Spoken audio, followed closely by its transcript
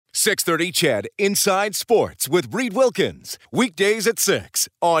630 CHED Inside Sports with Reed Wilkins. Weekdays at 6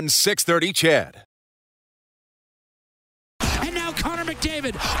 on 630 CHED. And now Connor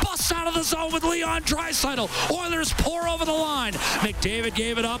McDavid busts out of the zone with Leon Draisaitl. Oilers pour over the line. McDavid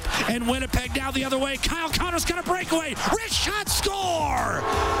gave it up, and Winnipeg now the other way. Kyle Connor's got a breakaway. Wrist shot, score!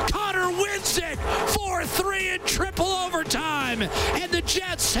 Connor wins it 4-3 in triple overtime. And the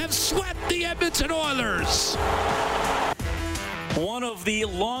Jets have swept the Edmonton Oilers. One of the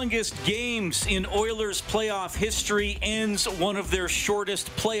longest games in Oilers playoff history ends one of their shortest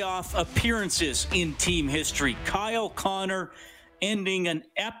playoff appearances in team history. Kyle Connor ending an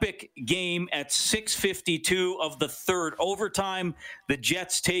epic game at 6:52 of the third overtime. The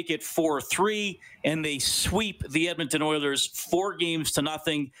Jets take it 4-3, and they sweep the Edmonton Oilers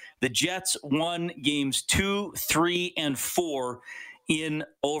 4-0. The Jets won games 2, 3, and 4 in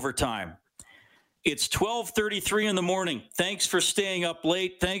overtime. It's 12:33 in the morning. Thanks for staying up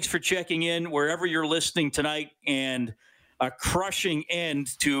late. Thanks for checking in wherever you're listening tonight, and a crushing end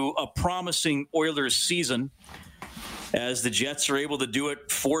to a promising Oilers season as the Jets are able to do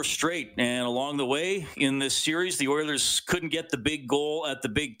it 4 straight. And along the way in this series, the Oilers couldn't get the big goal at the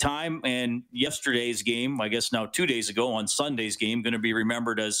big time. And yesterday's game, I guess now 2 days ago on Sunday's game, going to be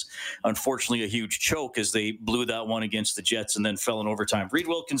remembered as, unfortunately, a huge choke as they blew that one against the Jets and then fell in overtime. Reed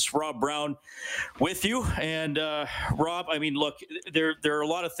Wilkins, Rob Brown with you. And Rob, I mean, look, there are a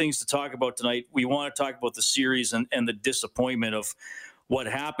lot of things to talk about tonight. We want to talk about the series and the disappointment of what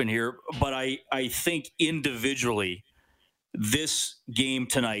happened here. But I think individually, this game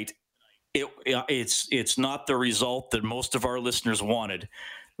tonight, it's not the result that most of our listeners wanted,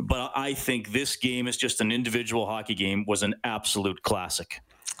 but I think this game is just an individual hockey game, was an absolute classic.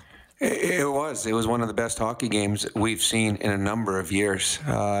 It was one of the best hockey games we've seen in a number of years.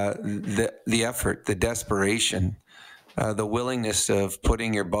 The effort, the desperation, the willingness of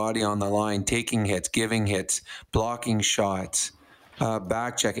putting your body on the line, taking hits, giving hits, blocking shots,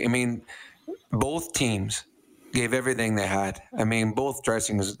 back checking. I mean, both teams gave everything they had. I mean, both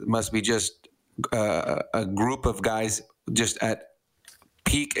dressings must be just a group of guys just at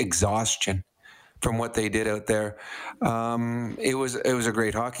peak exhaustion from what they did out there. It was a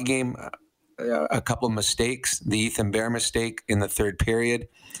great hockey game. A couple of mistakes, the Ethan Bear mistake in the third period,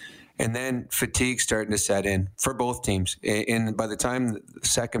 and then fatigue starting to set in for both teams. And by the time the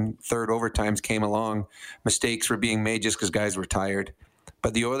second, third overtimes came along, mistakes were being made just because guys were tired.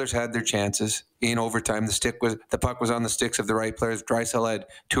 But the Oilers had their chances in overtime. The puck was on the sticks of the right players. Draisaitl had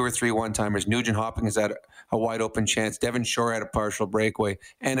 2 or 3 one-timers. Nugent Hopkins had a wide open chance. Devon Shore had a partial breakaway.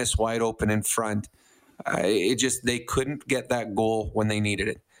 Ennis wide open in front. They couldn't get that goal when they needed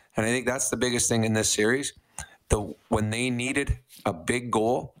it. And I think that's the biggest thing in this series. When they needed a big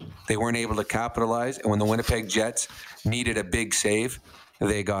goal, they weren't able to capitalize. And when the Winnipeg Jets needed a big save,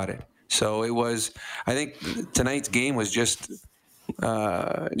 they got it. So I think tonight's game was just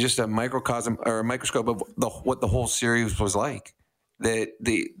a microcosm or a microscope of what the whole series was like.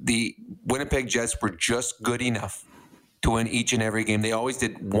 The Winnipeg Jets were just good enough to win each and every game. They always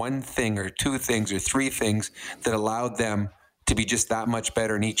did one thing or 2 things or 3 things that allowed them to be just that much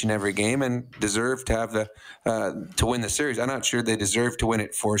better in each and every game and deserved to have to win the series. I'm not sure they deserved to win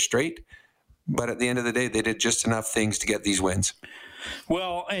it 4 straight, but at the end of the day, they did just enough things to get these wins.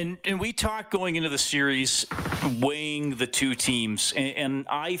 Well, and we talked going into the series, weighing the two teams, and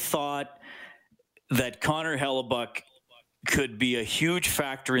I thought that Connor Hellebuyck could be a huge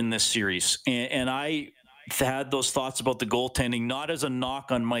factor in this series. And I had those thoughts about the goaltending, not as a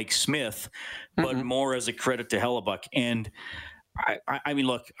knock on Mike Smith, but more as a credit to Hellebuyck. And I mean,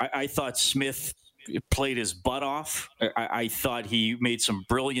 look, I thought Smith played his butt off. I thought he made some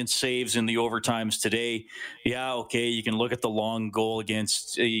brilliant saves in the overtimes today. Yeah, okay, you can look at the long goal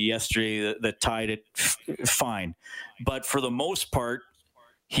against yesterday that tied it, fine. But for the most part,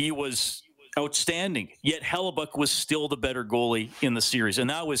 he was outstanding. Yet Hellebuyck was still the better goalie in the series.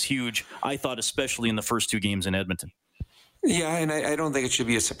 And that was huge, I thought, especially in the first 2 games in Edmonton. Yeah, and I don't think it should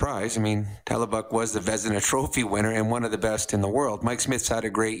be a surprise. I mean, Hellebuyck was the Vezina Trophy winner and one of the best in the world. Mike Smith's had a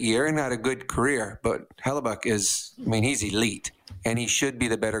great year and had a good career, but Hellebuyck he's elite, and he should be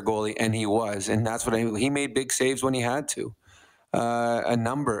the better goalie, and he was. And that's what he made big saves when he had to. A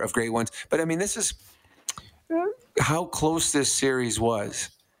number of great ones. But, I mean, this is how close this series was.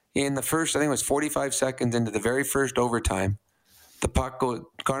 In the first, I think it was 45 seconds into the very first overtime, the puck goes,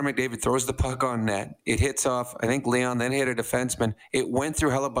 Connor McDavid throws the puck on net. It hits off, I think, Leon, then hit a defenseman. It went through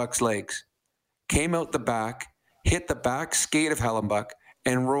Hellebuyck's legs, came out the back, hit the back skate of Hellebuyck,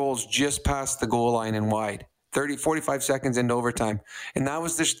 and rolls just past the goal line and wide. 30, 45 seconds into overtime. And that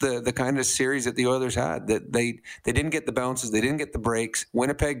was just the kind of series that the Oilers had, that they didn't get the bounces, they didn't get the breaks.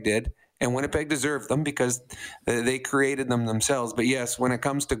 Winnipeg did, and Winnipeg deserved them because they created them themselves. But yes, when it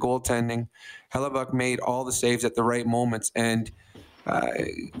comes to goaltending, Hellebuyck made all the saves at the right moments. And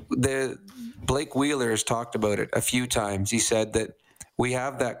Blake Wheeler has talked about it a few times. He said that we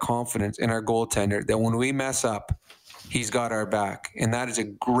have that confidence in our goaltender that when we mess up, he's got our back. And that is a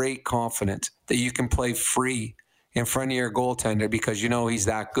great confidence that you can play free in front of your goaltender because you know he's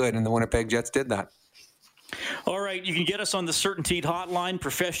that good. And the Winnipeg Jets did that. All right, you can get us on the CertainTeed hotline,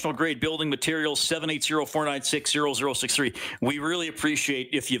 professional-grade building materials, 780-496-0063. We really appreciate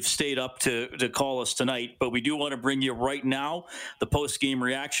if you've stayed up to call us tonight, but we do want to bring you right now the post-game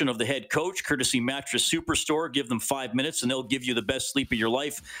reaction of the head coach, courtesy Mattress Superstore. Give them 5 minutes, and they'll give you the best sleep of your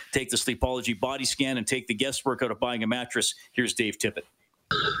life. Take the Sleepology body scan and take the guesswork out of buying a mattress. Here's Dave Tippett.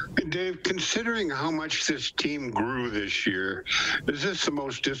 Dave, considering how much this team grew this year, is this the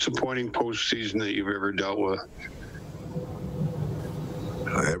most disappointing postseason that you've ever dealt with?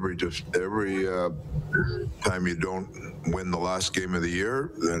 Every time you don't win the last game of the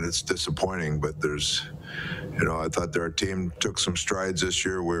year, then it's disappointing. But I thought our team took some strides this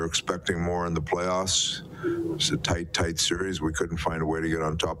year. We were expecting more in the playoffs. It's a tight series. We couldn't find a way to get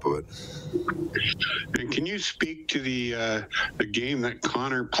on top of it. And can you speak to the game that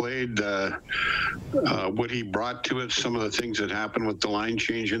Connor played, what he brought to it, some of the things that happened with the line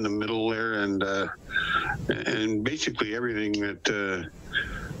change in the middle there, and basically everything that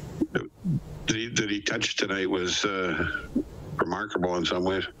he touched tonight was remarkable in some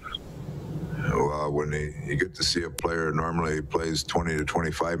ways. Well, when you get to see a player normally plays 20 to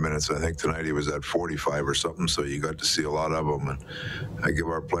 25 minutes, I think tonight he was at 45 or something, so you got to see a lot of them. And I give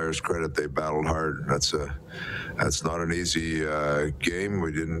our players credit; they battled hard. That's not an easy game.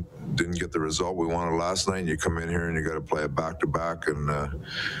 We didn't get the result we wanted last night. You come in here and you got to play it back to back, and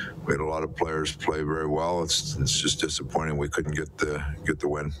we had a lot of players play very well. It's just disappointing we couldn't get the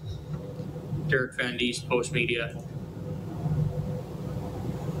win. Derek Van Diest, Post Media.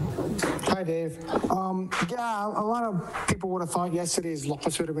 Hi, Dave. A lot of people would have thought yesterday's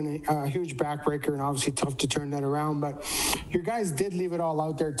loss would have been a huge backbreaker and obviously tough to turn that around, but your guys did leave it all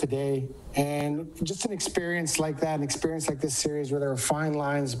out there today. And just an experience like that, an experience like this series where there are fine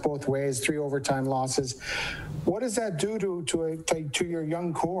lines both ways, 3 overtime losses, what does that do to your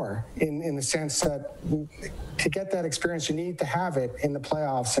young core in the sense that to get that experience, you need to have it in the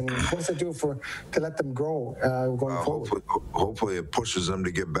playoffs? And what does it do to let them grow going forward? Hopefully it pushes them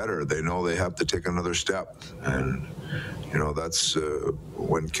to get better. They know they have to take another step. And, that's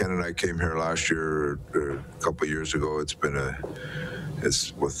when Ken and I came here last year, a couple of years ago, it's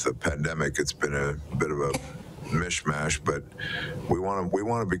with the pandemic, it's been a bit of a mishmash, but we want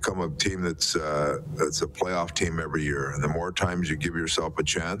to become a team that's a playoff team every year. And the more times you give yourself a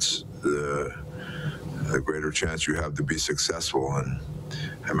chance, the greater chance you have to be successful. And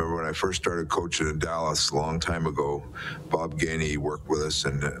I remember when I first started coaching in Dallas a long time ago, Bob Gainey worked with us,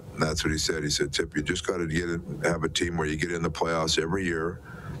 and that's what he said. He said, Tip, you just got to have a team where you get in the playoffs every year,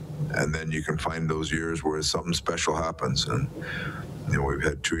 and then you can find those years where something special happens. And we've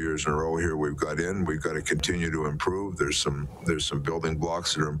had 2 years in a row here. We've got to continue to improve. There's some building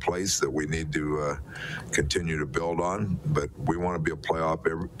blocks that are in place that we need to continue to build on. But we want to be a playoff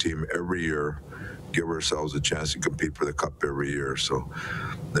team every year, give ourselves a chance to compete for the cup every year. So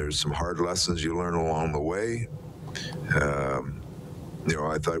there's some hard lessons you learn along the way.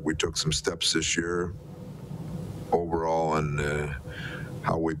 I thought we took some steps this year overall on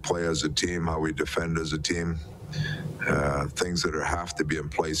how we play as a team, how we defend as a team. Things that have to be in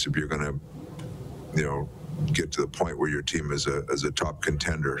place if you're going to, get to the point where your team is a top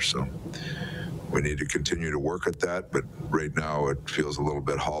contender. So we need to continue to work at that. But right now, it feels a little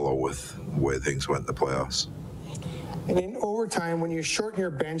bit hollow with the way things went in the playoffs. And in overtime, when you shorten your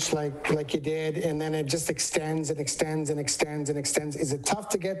bench like you did, and then it just extends and extends and extends and extends, is it tough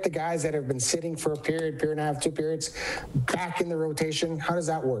to get the guys that have been sitting for a period and a half, 2 periods, back in the rotation? How does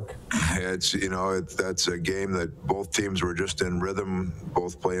that work? That's a game that both teams were just in rhythm,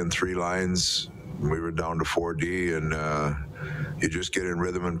 both playing 3 lines. We were down to 4D, and you just get in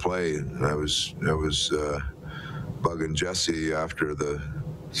rhythm and play. And I was bugging Jesse after the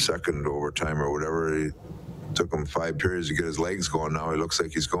second overtime or whatever. He took him 5 periods to get his legs going. Now he looks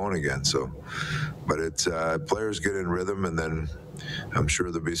like he's going again. So, but it's players get in rhythm, and then I'm sure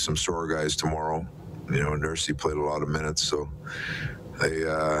there'll be some sore guys tomorrow. Nursey played a lot of minutes, so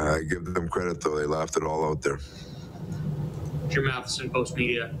I give them credit, though. They laughed it all out there. Jim Matheson, Post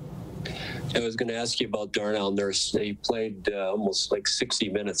Media. I was going to ask you about Darnell Nurse. He played almost like 60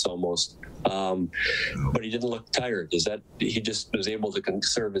 minutes almost. But he didn't look tired. Is that he just was able to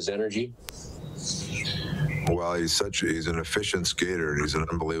conserve his energy? Well, he's an efficient skater, and he's an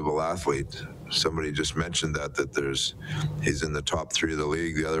unbelievable athlete. Somebody just mentioned that he's in the top 3 of the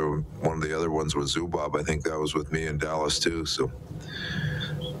league. One of the other ones was Zubov. I think that was with me in Dallas too. So,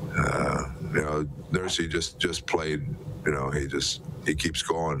 Nursey just played. He keeps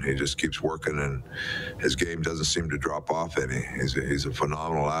going. He just keeps working, and his game doesn't seem to drop off any. He's a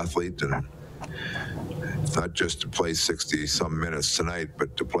phenomenal athlete, and not just to play 60-some minutes tonight,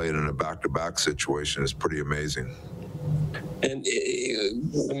 but to play it in a back-to-back situation is pretty amazing. And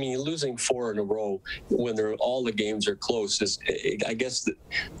I mean, losing 4 in a row when all the games are close is, I guess,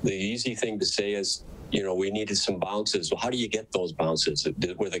 the easy thing to say is, we needed some bounces. Well, how do you get those bounces?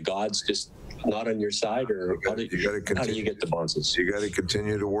 Were the gods just not on your side, or how do you get the bounces? You got to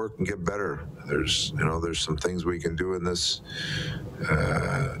continue to work and get better. There's some things we can do in this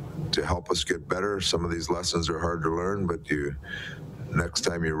to help us get better. Some of these lessons are hard to learn, but next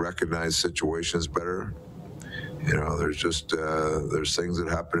time you recognize situations better. There's things that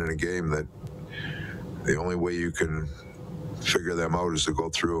happen in a game that the only way you can figure them out is to go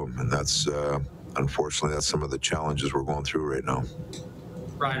through them, and that's unfortunately that's some of the challenges we're going through right now.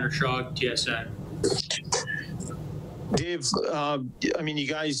 Ryan Rishaug, TSN. Dave,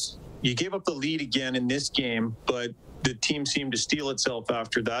 you gave up the lead again in this game, but the team seemed to steal itself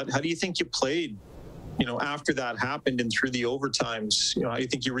after that. How do you think you played, after that happened and through the overtimes? How do you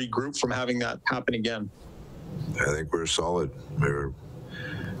think you regrouped from having that happen again? I think we're solid.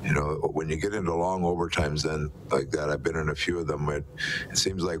 When you get into long overtimes then like that, I've been in a few of them, it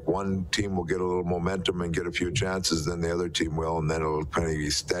seems like one team will get a little momentum and get a few chances, then the other team will, and then it'll kind of be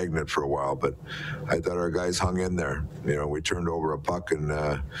stagnant for a while. But I thought our guys hung in there. We turned over a puck and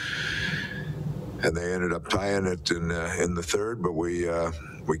they ended up tying it in the third, but we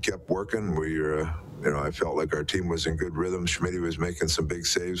kept working. I felt like our team was in good rhythm. Schmidt was making some big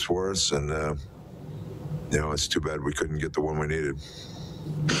saves for us, and it's too bad we couldn't get the one we needed.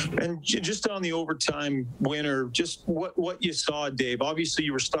 And just on the overtime winner, just what you saw, Dave. Obviously,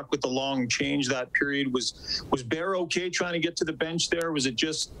 you were stuck with the long change that period. Was Bear okay trying to get to the bench there? Was it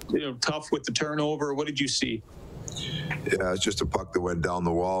just tough with the turnover? What did you see? Yeah, it's just a puck that went down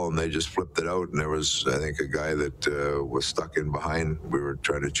the wall, and they just flipped it out. And there was, I think, a guy that was stuck in behind. We were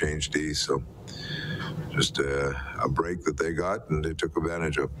trying to change D, so just a break that they got, and they took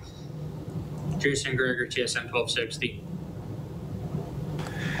advantage of. Jason Gregor, TSN 1260.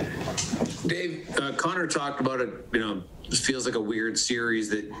 Dave, Connor talked about it, it feels like a weird series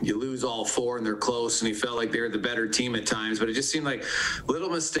that you lose all 4 and they're close, and he felt like they were the better team at times, but it just seemed like little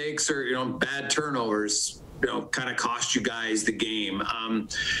mistakes or, bad turnovers, kind of cost you guys the game.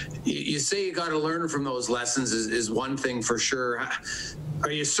 You say you got to learn from those lessons is one thing for sure.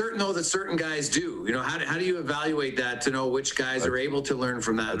 Are you certain, though, that certain guys do? How do you evaluate that to know which guys are able to learn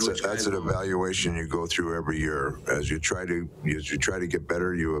from that? That's an evaluation you go through every year. As you try to get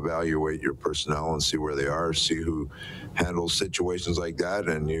better, you evaluate your personnel and see where they are, see who handles situations like that,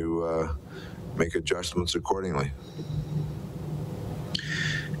 and you make adjustments accordingly.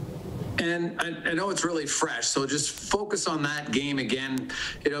 And I know it's really fresh, so just focus on that game again.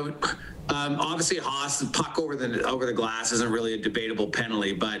 Obviously Haas, the puck over the glass isn't really a debatable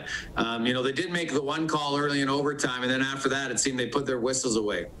penalty, but they did make the one call early in overtime, and then after that, it seemed they put their whistles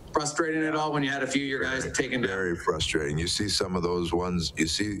away. Frustrating at all when you had a few of your guys taken down? Very frustrating. You see some of those ones. You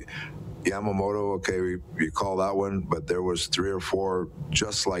see Yamamoto, okay, you call that one, but there was 3 or 4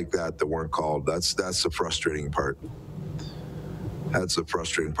 just like that weren't called. That's the frustrating part. That's the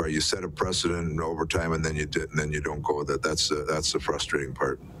frustrating part. You set a precedent in overtime, and then you don't go with it. That's the frustrating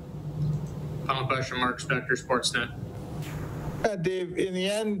part. Final question, Mark Spector, Sportsnet. Dave, in the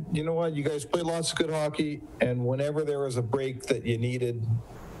end, you know what? You guys played lots of good hockey, and whenever there was a break that you needed,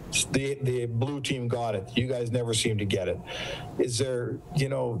 the blue team got it. You guys never seem to get it. Is there,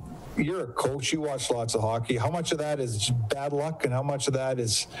 you're a coach, you watch lots of hockey. How much of that is bad luck, and how much of that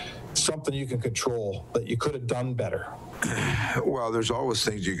is something you can control that you could have done better? Well, there's always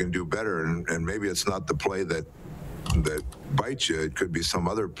things you can do better, and maybe it's not the play that bites you. It could be some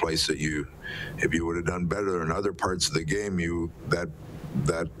other place that if you would have done better in other parts of the game, that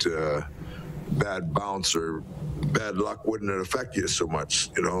bad bounce or bad luck wouldn't affect you so much,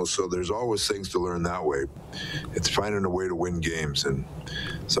 so there's always things to learn that way. It's finding a way to win games, and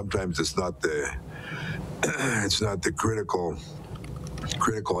sometimes it's not the critical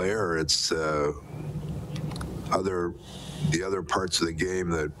error. It's the other parts of the game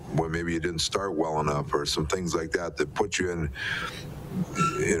that maybe you didn't start well enough, or some things like that put you in,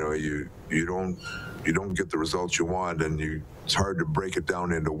 you don't you don't get the results you want, and it's hard to break it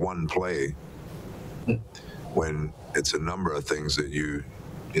down into one play when it's a number of things that you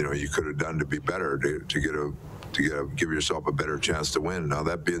could have done to be better to give yourself a better chance to win. Now,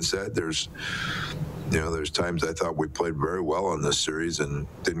 that being said, there's times I thought we played very well in this series and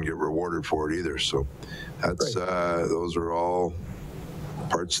didn't get rewarded for it either. So that's those are all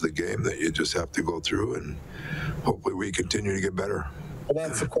parts of the game that you just have to go through, and hopefully we continue to get better. Well,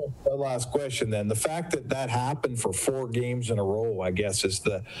 that's the last question then. The fact that happened for 4 games in a row, I guess, is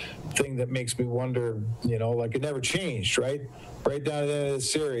the thing that makes me wonder, like it never changed, right? Right down to the end of the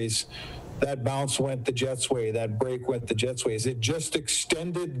series, that bounce went the Jets' way, that break went the Jets' way. Is it just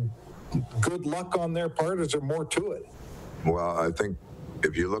extended good luck on their part, or is there more to it? Well, I think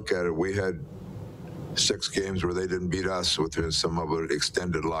if you look at it, we had 6 games where they didn't beat us with some of it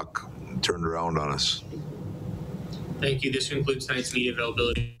extended luck turned around on us. Thank you. This concludes tonight's media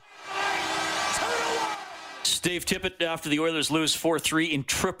availability. Dave Tippett after the Oilers lose 4-3 in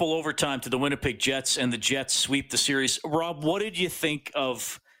triple overtime to the Winnipeg Jets, and the Jets sweep the series. Rob, what did you think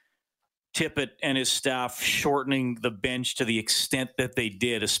of Tippett and his staff shortening the bench to the extent that they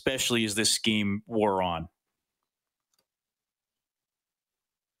did, especially as this game wore on?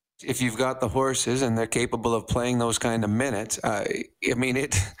 If you've got the horses and they're capable of playing those kind of minutes,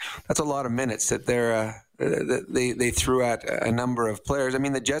 that's a lot of minutes that they threw at a number of players. I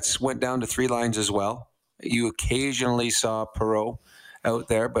mean, the Jets went down to 3 lines as well. You occasionally saw Perreault out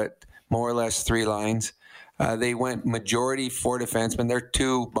there, but more or less 3 lines. They went majority 4 defensemen. They're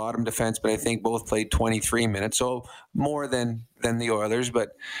 2 bottom defensemen. I think both played 23 minutes, so more than the Oilers.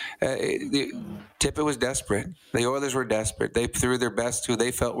 But Tippett was desperate. The Oilers were desperate. They threw their best, who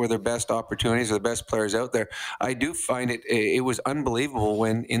they felt were their best opportunities, or the best players out there. I do find it was unbelievable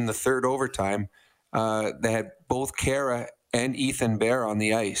when in the 3rd overtime they had both Kara and Ethan Bear on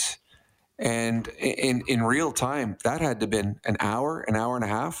the ice. And in real time, that had to have been an hour and a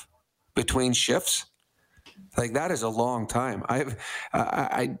half between shifts. Like, that is a long time.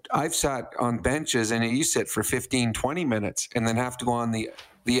 I've sat on benches and you sit for 15, 20 minutes and then have to go on the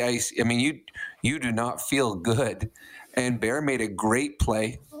ice. I mean, you do not feel good. And Bear made a great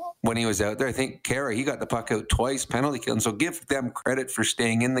play when he was out there. I think Kara, he got the puck out twice, penalty kill. And so give them credit for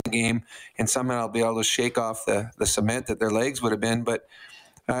staying in the game and somehow be able to shake off the cement that their legs would have been. But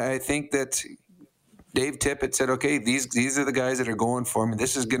I think that Dave Tippett said, okay, these are the guys that are going for me.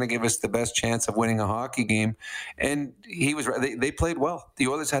 This is going to give us the best chance of winning a hockey game. And he was right. They played well. The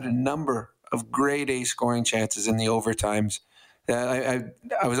Oilers had a number of grade A scoring chances in the overtimes. I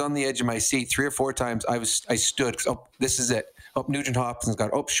was on the edge of my seat 3 or 4 times. I stood. Oh, this is it. Oh, Nugent Hopkins got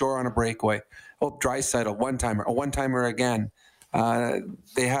it. Oh, Shore on a breakaway. Oh, Draisaitl, one-timer again.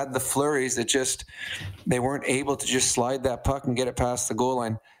 They had the flurries that they weren't able to just slide that puck and get it past the goal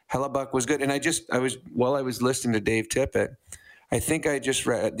line. Hellebuck was good. And while I was listening to Dave Tippett, I think I just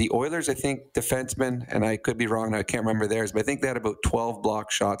read the Oilers, I think defensemen, and I could be wrong, I can't remember theirs, but I think they had about 12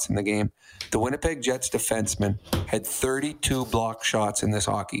 block shots in the game. The Winnipeg Jets defensemen had 32 block shots in this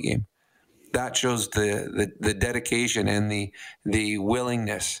hockey game. That shows the dedication and the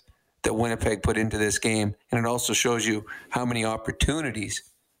willingness that Winnipeg put into this game. And it also shows you how many opportunities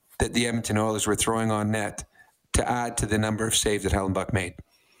that the Edmonton Oilers were throwing on net to add to the number of saves that Hellebuck made.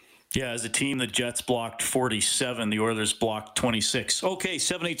 Yeah, as a team, the Jets blocked 47. The Oilers blocked 26. Okay,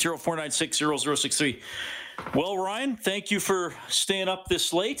 780-496-0063. Well, Ryan, thank you for staying up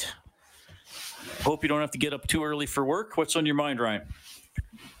this late. Hope you don't have to get up too early for work. What's on your mind, Ryan?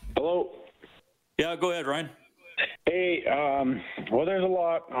 Hello. Yeah, go ahead, Ryan. Hey, well, there's a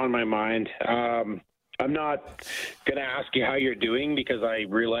lot on my mind. I'm not going to ask you how you're doing because I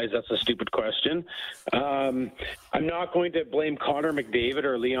realize that's a stupid question. I'm not going to blame Connor McDavid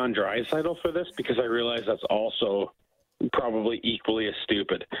or Leon Draisaitl for this because I realize that's also probably equally as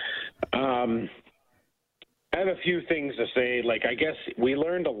stupid. I have a few things to say. Like, I guess we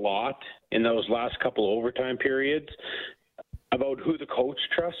learned a lot in those last couple overtime periods about who the coach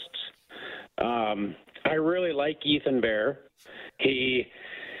trusts. I really like Ethan Bear. He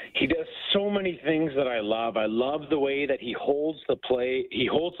does so many things that I love. I love the way that he holds the play. He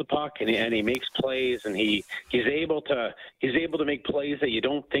holds the puck and he makes plays, and he's able to make plays that you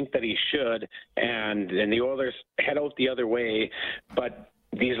don't think that he should. And the Oilers head out the other way. But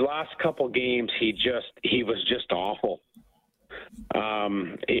these last couple games, he was just awful.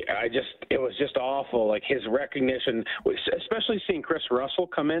 It was just awful. Like, his recognition, especially seeing Chris Russell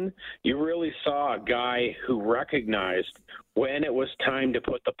come in, you really saw a guy who recognized when it was time to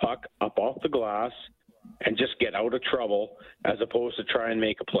put the puck up off the glass and just get out of trouble as opposed to try and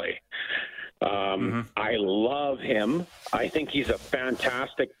make a play. I love him. I think he's a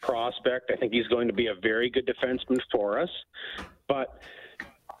fantastic prospect. I think he's going to be a very good defenseman for us. But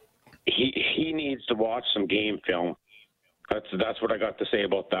he needs to watch some game film. That's what I got to say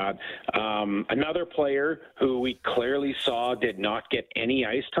about that. Another player who we clearly saw did not get any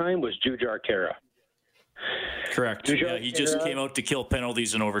ice time was Jujhar Khaira. Correct. Yeah, he just came out to kill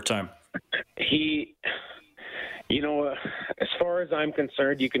penalties in overtime. As far as I'm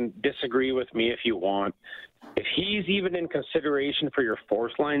concerned, you can disagree with me if you want. If he's even in consideration for your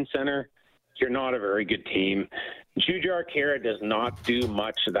fourth line center, you're not a very good team. Jujhar Khaira does not do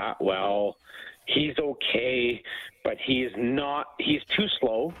much that well. He's okay, but he's too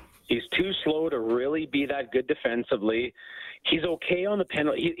slow. He's too slow to really be that good defensively. He's okay on the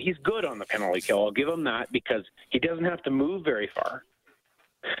penalty. He's good on the penalty kill. I'll give him that because he doesn't have to move very far.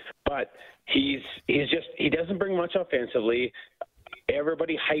 But he doesn't bring much offensively.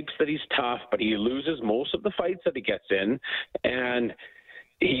 Everybody hypes that he's tough, but he loses most of the fights that he gets in, and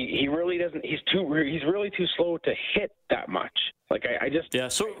he really doesn't. He's really too slow to hit that much. Like I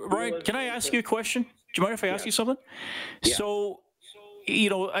just So Ryan, can I ask you a question? Do you mind if I ask you something? Yeah. So,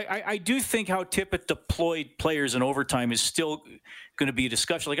 I do think how Tippett deployed players in overtime is still going to be a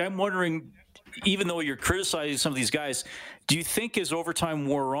discussion. Like I'm wondering, even though you're criticizing some of these guys, do you think as overtime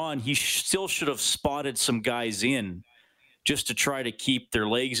wore on, he still should have spotted some guys in just to try to keep their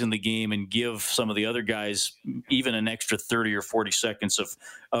legs in the game and give some of the other guys even an extra 30 or 40 seconds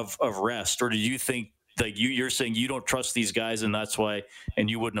of rest? Or do you think, like you're saying you don't trust these guys and that's why, and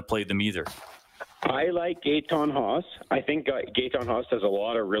you wouldn't have played them either? I like Gaetan Haas. I think Gaetan Haas does a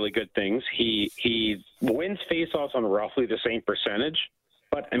lot of really good things. He wins faceoffs on roughly the same percentage.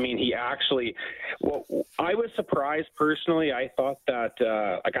 But, I mean, I was surprised personally. I thought that,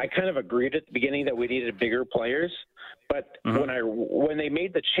 I kind of agreed at the beginning that we needed bigger players. But when they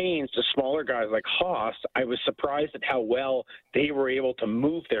made the change to smaller guys like Haas, I was surprised at how well they were able to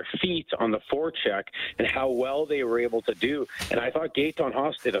move their feet on the forecheck and how well they were able to do. And I thought Gaetan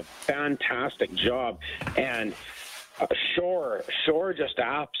Haas did a fantastic job. And Shore just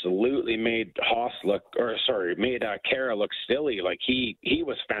absolutely made Khaira look silly. Like he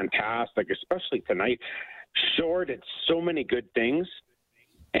was fantastic, especially tonight. Shore did so many good things,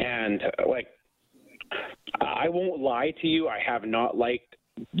 and I won't lie to you, I have not liked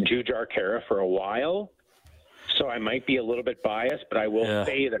Jujhar Khaira for a while, so I might be a little bit biased, but I will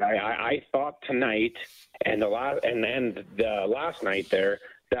say that I thought tonight and the last night there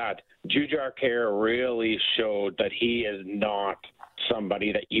that Jujhar Khaira really showed that he is not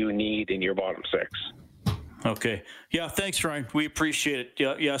somebody that you need in your bottom six. Okay. Yeah, thanks, Ryan. We appreciate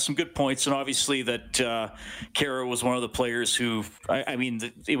it. Yeah, some good points. And obviously that Khaira was one of the players who,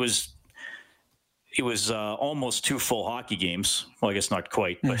 it was almost 2 full hockey games. Well, I guess not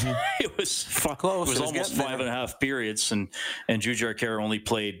quite, but it was close. It was almost 5.5 periods. And Jujhar Khaira only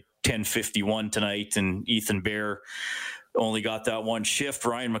played 10:51 tonight, and Ethan Bear only got that one shift.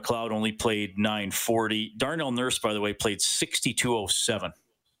 Ryan McLeod only played 9:40. Darnell Nurse, by the way, played 62:07.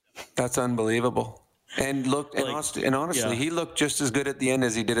 That's unbelievable. And honestly, he looked just as good at the end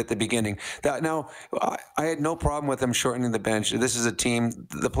as he did at the beginning. Now, I had no problem with him shortening the bench. This is a team,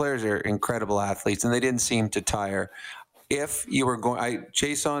 the players are incredible athletes, and they didn't seem to tire. If you were going,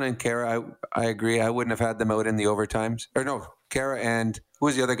 Chiasson and Khaira, I agree. I wouldn't have had them out in the overtimes. Or no, Khaira and who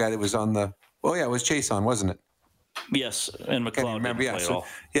was the other guy that was on the? Oh yeah, it was Chiasson, wasn't it? Yes, and McLeod didn't play at all.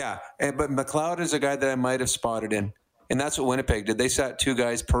 Yeah, but McLeod is a guy that I might have spotted in. And that's what Winnipeg did. They sat 2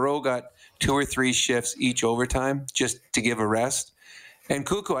 guys. Perreault got 2 or 3 shifts each overtime just to give a rest. And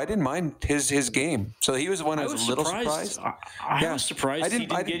Cuckoo, I didn't mind his game. So he was the one I was a little surprised. I was surprised he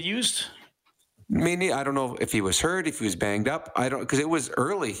didn't get used. I don't know if he was hurt, if he was banged up. I don't, because it was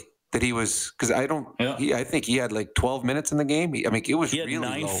early that he was, because I don't, I think he had like 12 minutes in the game. It was really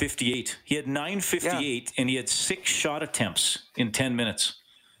low. He had 9:58. He had 9:58 and he had 6 shot attempts in 10 minutes.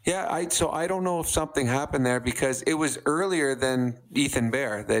 Yeah, so I don't know if something happened there because it was earlier than Ethan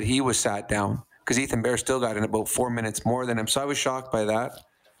Bear that he was sat down, because Ethan Bear still got in about 4 minutes more than him. So I was shocked by that.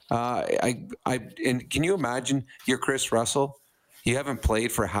 And can you imagine you're Chris Russell? You haven't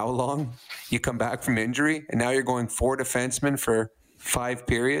played for how long? You come back from injury, and now you're going 4 defensemen for 5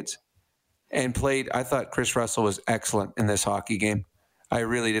 periods and played. I thought Chris Russell was excellent in this hockey game. I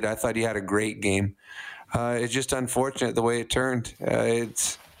really did. I thought he had a great game. It's just unfortunate the way it turned.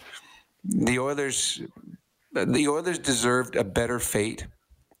 It's the Oilers. The Oilers deserved a better fate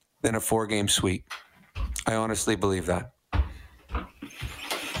than a 4-game sweep. I honestly believe that.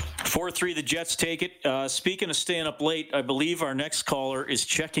 4-3, the Jets take it. Speaking of staying up late, I believe our next caller is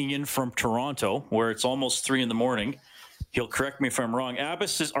checking in from Toronto, where it's almost 3 a.m. He'll correct me if I'm wrong.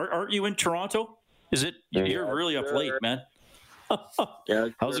 Abbas, aren't you in Toronto? Is it? You're really up late, man. Yeah,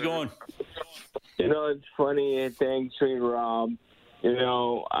 how's it going? It's funny. Thanks, Rob.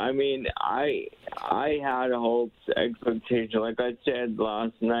 I mean, I had hopes, expectation. Like I said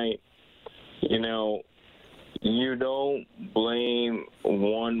last night, you don't blame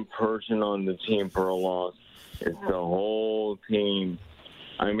one person on the team for a loss. It's the whole team.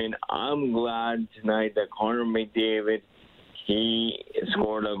 I mean, I'm glad tonight that Connor McDavid, he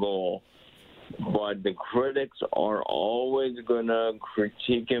scored a goal. But the critics are always going to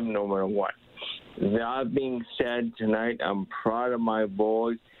critique him no matter what. That being said, tonight I'm proud of my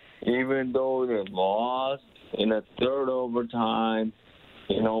boys. Even though they lost in a third overtime,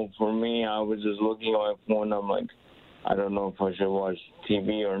 for me, I was just looking at my phone. I'm like, I don't know if I should watch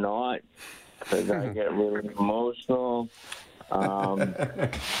TV or not because I get really emotional. But,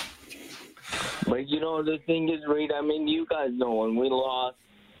 the thing is, Reed, I mean, you guys know when we lost,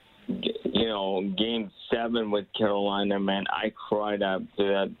 Game 7 with Carolina, man, I cried after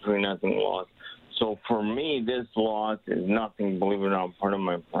that 3-0 loss. So for me, this loss is nothing, believe it or not, part of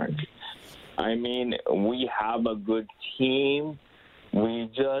my friends. I mean, we have a good team.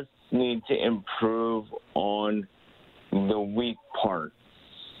 We just need to improve on the weak parts.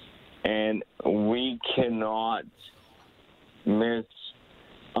 And we cannot miss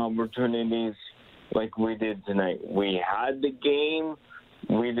opportunities like we did tonight. We had the game.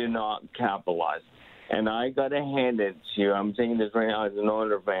 We did not capitalize. And I got to hand it to you. I'm saying this right now as an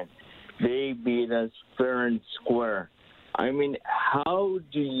Oilers fan. They beat us fair and square. I mean, how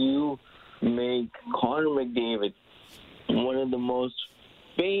do you make Connor McDavid one of the most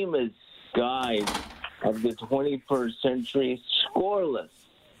famous guys of the 21st century scoreless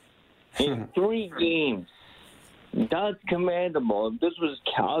in 3 games? That's commendable. If this was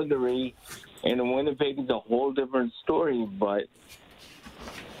Calgary and Winnipeg, is a whole different story, but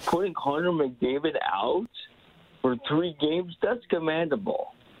putting Connor McDavid out for 3 games, that's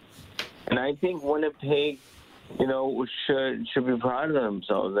commendable. And I think Winnipeg, should be proud of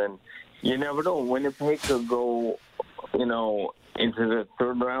themselves. And you never know. Winnipeg could go, into the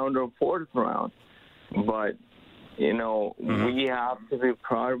 3rd round or 4th round. But, we have to be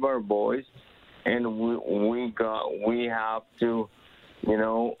proud of our boys. And we have to,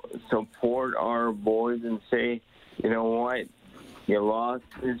 support our boys and say, you know what, you lost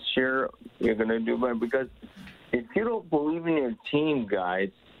this year, you're going to do better. Because if you don't believe in your team,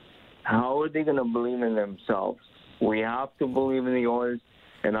 guys, how are they going to believe in themselves? We have to believe in the Oilers,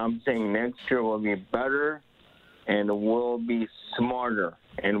 and I'm saying next year will be better and we'll be smarter,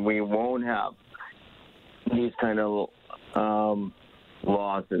 and we won't have these kind of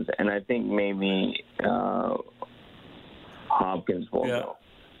losses. And I think maybe Hopkins will go.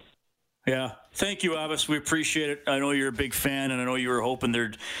 Yeah. Thank you, Abbas. We appreciate it. I know you're a big fan, and I know you were hoping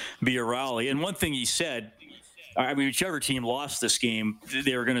there'd be a rally. And one thing he said, I mean, whichever team lost this game,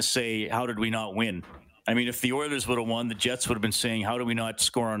 they were going to say, how did we not win? I mean, if the Oilers would have won, the Jets would have been saying, how do we not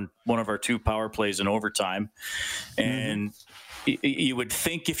score on one of our 2 power plays in overtime? And you would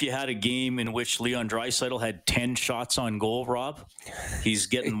think if you had a game in which Leon Draisaitl had 10 shots on goal, Rob, he's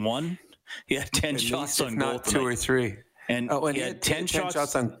getting 1. He had 10 shots on goal not tonight. 2 or 3. And he had 10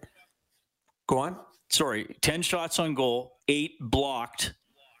 shots on. Go on. Sorry, 10 shots on goal, 8 blocked,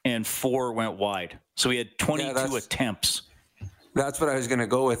 and 4 went wide. So he had 22 attempts. That's what I was going to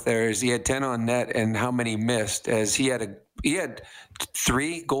go with there. Is he had 10 on net, and how many missed? As he had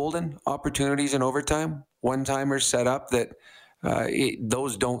 3 golden opportunities in overtime, one-timers set up that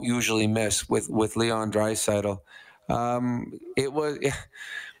those don't usually miss with Leon Draisaitl. It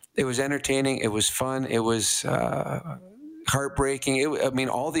was entertaining. It was fun. It was heartbreaking.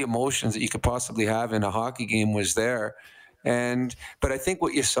 All the emotions that you could possibly have in a hockey game was there. But I think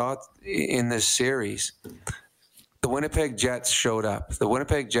what you saw in this series, the Winnipeg Jets showed up. The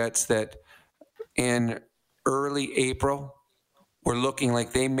Winnipeg Jets that in early April were looking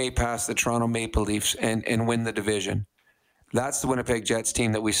like they may pass the Toronto Maple Leafs and win the division. That's the Winnipeg Jets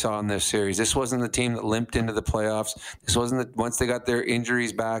team that we saw in this series. This wasn't the team that limped into the playoffs. This wasn't once they got their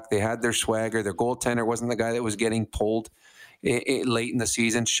injuries back, they had their swagger. Their goaltender wasn't the guy that was getting pulled late in the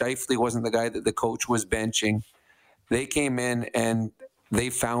season. Scheifele wasn't the guy that the coach was benching. They came in and they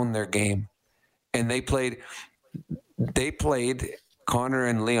found their game, and they played Connor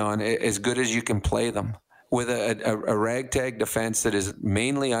and Leon as good as you can play them with a ragtag defense that is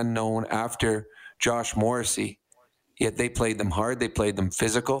mainly unknown after Josh Morrissey. Yet they played them hard. They played them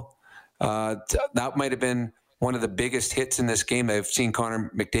physical. That might have been one of the biggest hits in this game I've seen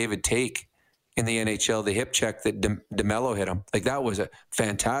Connor McDavid take in the NHL, the hip check that DeMello hit him. Like, that was a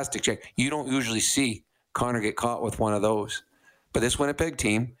fantastic check. You don't usually see Connor get caught with one of those. But this Winnipeg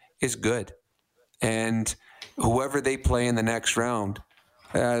team is good. And whoever they play in the next round,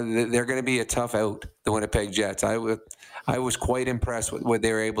 they're going to be a tough out, the Winnipeg Jets. I was quite impressed with what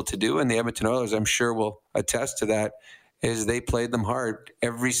they were able to do, and the Edmonton Oilers, I'm sure, will attest to that, is they played them hard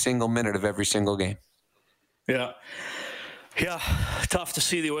every single minute of every single game. Yeah. Yeah, tough to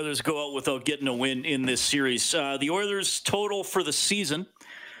see the Oilers go out without getting a win in this series. The Oilers' total for the season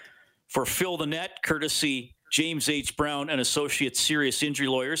for Fill the Net, courtesy James H. Brown and Associates Serious Injury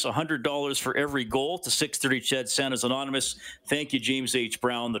Lawyers, $100 for every goal to 630 Ched Santa's Anonymous. Thank you, James H.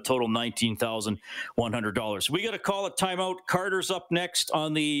 Brown. The total $19,100. We got to call a timeout. Carter's up next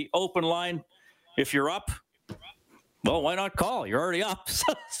on the open line. If you're up, well, why not call? You're already up.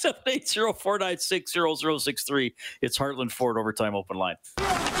 780-496-0063. It's Heartland Ford Overtime Open Line.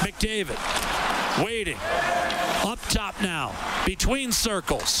 McDavid waiting. Up top now. Between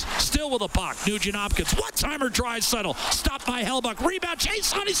circles. Still with a puck. Nugent Hopkins. One-timer Draisaitl. Stopped by Hellbuck. Rebound.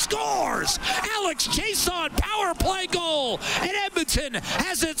 Chiasson. He scores. Alex Chiasson. Power play goal. And Edmonton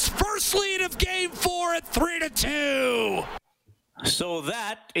has its first lead of Game 4 at 3-2. So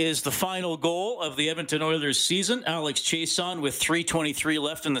that is the final goal of the Edmonton Oilers season. Alex Chiasson with 3:23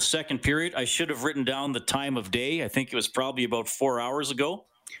 left in the second period. I should have written down the time of day. I think it was probably about 4 hours ago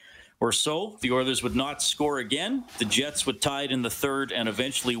or so. The Oilers would not score again. The Jets would tie it in the third and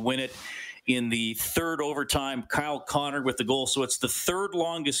eventually win it in the third overtime. Kyle Connor with the goal. So it's the third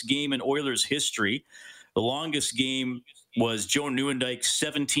longest game in Oilers history. The longest game was Joe Nieuwendyk,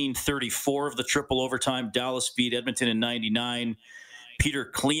 17:34 of the triple overtime. Dallas beat Edmonton in 99.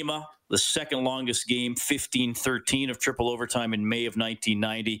 Peter Klima, the second longest game, 15:13 of triple overtime in May of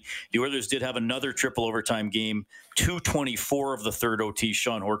 1990. The Oilers did have another triple overtime game, 2:24 of the third OT,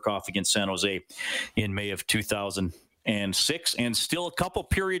 Sean Horkoff against San Jose in May of 2006, and still a couple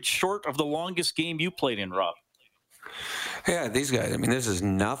periods short of the longest game you played in, Rob. Yeah, these guys, I mean, this is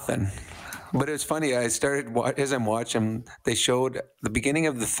nothing. But it's funny, I started, as I'm watching, they showed the beginning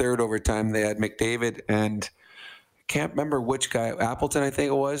of the third overtime, they had McDavid and can't remember which guy, Appleton, I think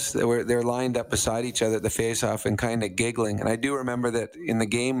it was. They're lined up beside each other at the faceoff and kind of giggling. And I do remember that in the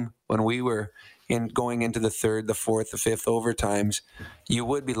game when we were going into the third, the fourth, the fifth overtimes, you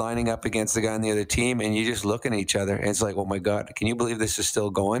would be lining up against the guy on the other team, and you just looking at each other, and it's like, oh my God, can you believe this is still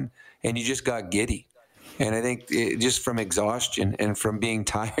going? And you just got giddy. And I think just from exhaustion and from being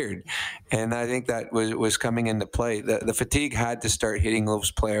tired, and I think that was coming into play. The fatigue had to start hitting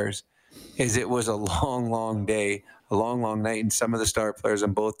those players, as it was a long, long day, a long, long night, and some of the star players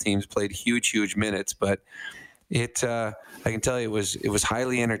on both teams played huge, huge minutes. But I can tell you, it was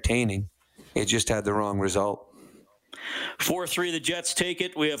highly entertaining. It just had the wrong result. 4-3, the Jets take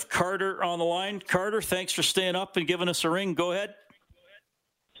it. We have Carter on the line. Carter, thanks for staying up and giving us a ring. Go ahead.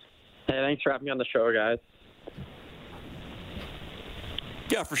 Hey, thanks for having me on the show, guys.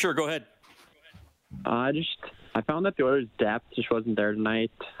 Yeah, for sure. Go ahead. I found that the Oilers' depth just wasn't there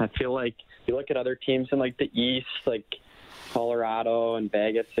tonight. I feel like you look at other teams in like the East, like Colorado and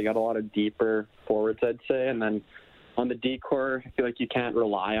Vegas, they got a lot of deeper forwards, I'd say. And then on the D-core, I feel like you can't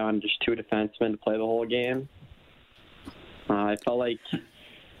rely on just two defensemen to play the whole game. I felt like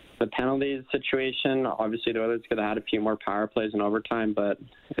the penalties situation, obviously the Oilers could have had a few more power plays in overtime, but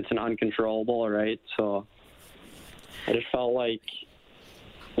it's an uncontrollable, right? So I just felt like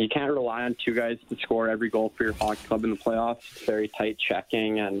you can't rely on two guys to score every goal for your hockey club in the playoffs. It's very tight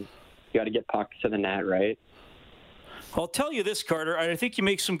checking, and you got to get pucks to the net, right? I'll tell you this, Carter. I think you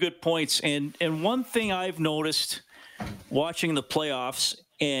make some good points. And one thing I've noticed watching the playoffs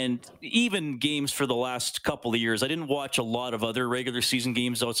and even games for the last couple of years, I didn't watch a lot of other regular season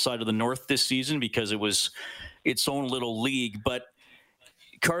games outside of the North this season because it was its own little league. But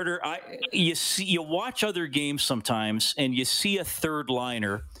Carter, you watch other games sometimes and you see a third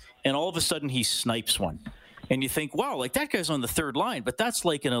liner and all of a sudden he snipes one. And you think, wow, like that guy's on the third line, but that's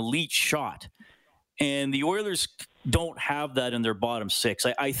like an elite shot. And the Oilers don't have that in their bottom six.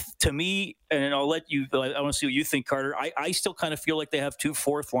 To me, and I'll let you, I want to see what you think, Carter. I still kind of feel like they have two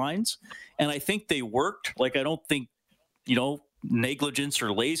fourth lines, and I think they worked. Like, I don't think, negligence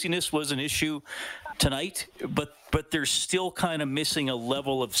or laziness was an issue tonight, but they're still kind of missing a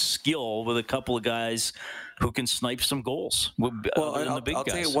level of skill with a couple of guys who can snipe some goals. Well,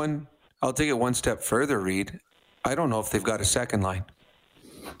 I'll take it one step further, Reed. I don't know if they've got a second line.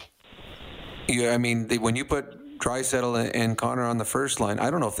 Yeah, I mean, when you put Draisaitl and Connor on the first line, I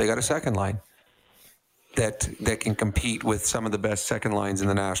don't know if they got a second line that can compete with some of the best second lines in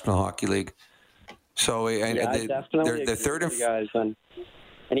the National Hockey League. So I definitely the third and guys, and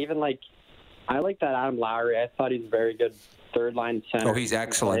even like I like that Adam Lowry. I thought he's a very good third line center. Oh, he's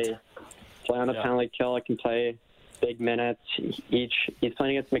excellent. play on a penalty kill. He can play big minutes. He's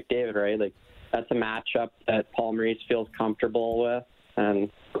playing against McDavid, right? Like, that's a matchup that Paul Maurice feels comfortable with, and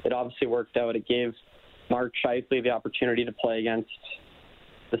it obviously worked out. It gave Mark Scheifele the opportunity to play against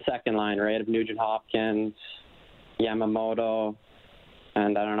the second line, right, of Nugent-Hopkins, Yamamoto,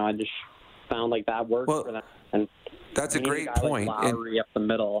 and I don't know, I just found like that worked for them. And that's a great point. Like Lowry up the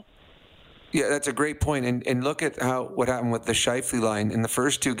middle. Yeah, that's a great point. And look at what happened with the Scheifele line. In the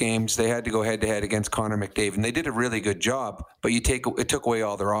first 2 games, they had to go head-to-head against Connor McDavid. And they did a really good job, but it took away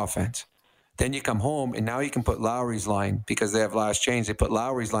all their offense. Then you come home, and now you can put Lowry's line, because they have last change. They put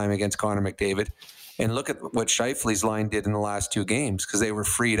Lowry's line against Connor McDavid. And look at what Scheifele's line did in the last 2 games, because they were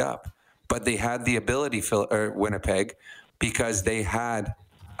freed up. But they had the ability, Winnipeg, because they had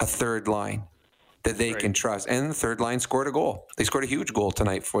a third line that they can trust. And the third line scored a goal. They scored a huge goal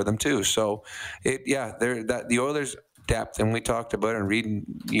tonight for them too. So, the Oilers' depth, and we talked about it, and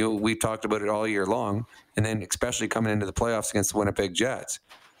we talked about it all year long, and then especially coming into the playoffs against the Winnipeg Jets.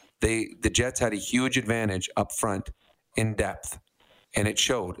 The Jets had a huge advantage up front in depth, and it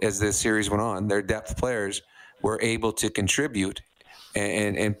showed as the series went on. Their depth players were able to contribute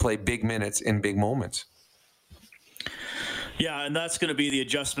and play big minutes in big moments. Yeah, and that's going to be the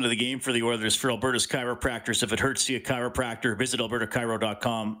adjustment of the game for the Oilers, for Alberta's chiropractors. If it hurts, see a chiropractor. Visit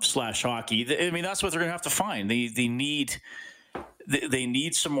albertachiro.com/hockey. I mean, that's what they're going to have to find. They need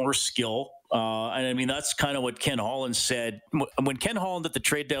some more skill. And I mean, that's kind of what Ken Holland said. When Ken Holland at the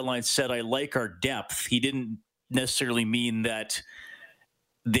trade deadline said, "I like our depth," he didn't necessarily mean that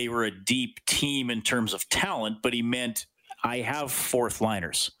they were a deep team in terms of talent, but he meant, I have fourth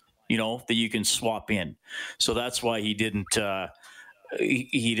liners, that you can swap in. So that's why he didn't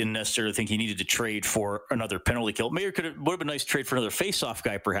necessarily think he needed to trade for another penalty kill. Maybe would have been nice to trade for another face-off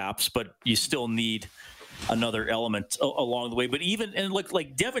guy, perhaps, but you still need another element along the way. But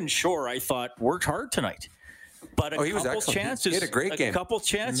like Devin Shore, I thought worked hard tonight. But he was excellent. Chances, he had a great game. A couple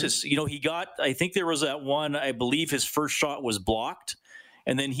chances. Mm-hmm. He got, I think there was that one, I believe his first shot was blocked,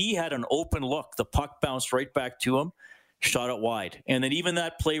 and then he had an open look. The puck bounced right back to him, shot it wide. And then even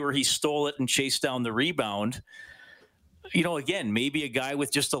that play where he stole it and chased down the rebound, again, maybe a guy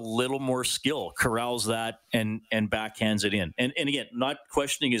with just a little more skill corrals that and backhands it in. And again, not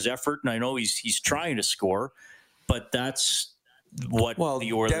questioning his effort, and I know he's trying to score, but that's what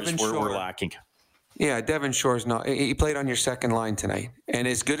the Oilers were lacking. Yeah, Devin Shore's not. He played on your second line tonight, and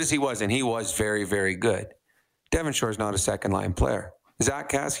as good as he was, and he was very, very good, Devin Shore's not a second line player. Zach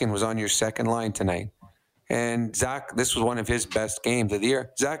Kassian was on your second line tonight. And Zach, this was one of his best games of the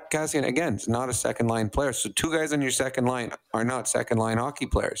year. Zach Kassian, again, is not a second-line player. So 2 guys on your second line are not second-line hockey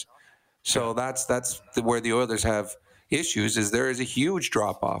players. So that's where the Oilers have issues, is there is a huge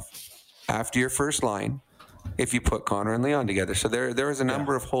drop-off after your first line if you put Connor and Leon together. So there is a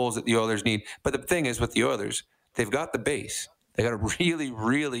number of holes that the Oilers need. But the thing is with the Oilers, they've got the base. They got a really,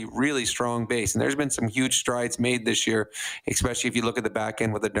 really, really strong base. And there's been some huge strides made this year, especially if you look at the back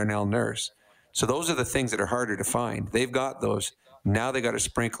end with the Darnell Nurse. So those are the things that are harder to find. They've got those. Now they got to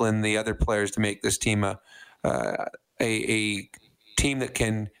sprinkle in the other players to make this team a team that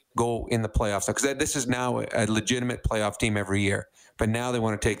can go in the playoffs. Because this is now a legitimate playoff team every year. But now they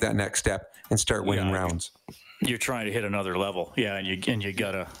want to take that next step and start winning rounds. You're trying to hit another level, and you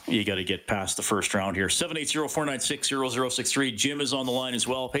gotta get past the first round here. 780-496-0063. Jim is on the line as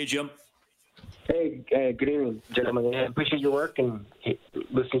well. Hey, Jim. Hey, good evening, gentlemen. I appreciate your work and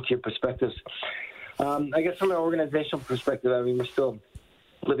listening to your perspectives. I guess from an organizational perspective, I mean, we're still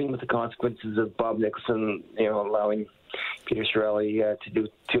living with the consequences of Bob Nicholson, allowing Peter Chiarelli to do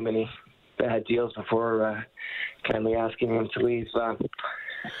too many bad deals before kindly asking him to leave. I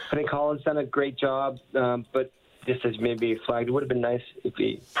think Holland's done a great job, but just as maybe flagged, it would have been nice if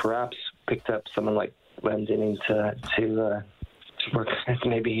he perhaps picked up someone like Glendening to work,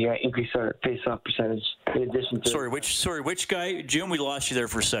 maybe increase our face-off percentage in addition to... Sorry, which guy? Jim, we lost you there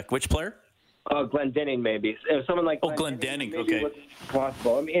for a sec. Which player? Glendening, maybe. Someone like Glendening, okay.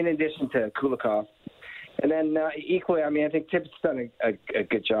 Possible. I mean, in addition to Kulikov. And then equally, I mean, I think Tipp's done a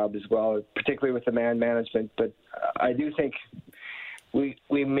good job as well, particularly with the man management. But I do think we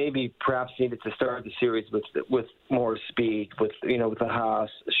maybe perhaps needed to start the series with more speed, with the Haas,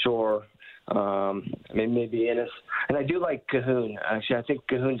 Shore, maybe Innes. And I do like Cahoon. Actually, I think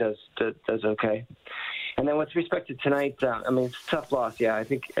Cahoon does okay. And then with respect to tonight, I mean, it's a tough loss. Yeah, I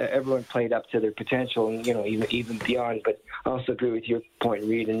think everyone played up to their potential, and even beyond. But I also agree with your point,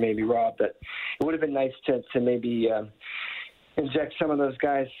 Reed, and maybe Rob, that it would have been nice to maybe inject some of those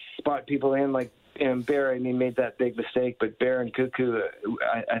guys, spot people in like Bear, made that big mistake, but Bear and Cuckoo,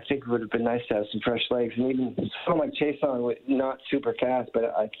 I think it would have been nice to have some fresh legs. And even someone like Chason, not super fast,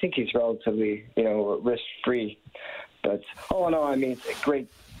 but I think he's relatively, risk-free. But all in all,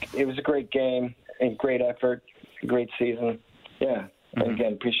 it was a great game and great effort, great season. Yeah, and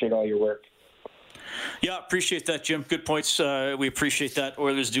again, appreciate all your work. Yeah, appreciate that, Jim. Good points. We appreciate that.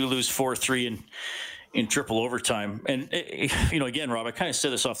 Oilers do lose 4-3 in triple overtime. And, again, Rob, I kind of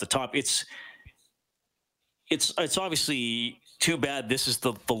said this off the top. It's obviously too bad this is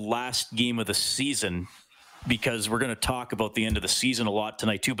the last game of the season, because we're going to talk about the end of the season a lot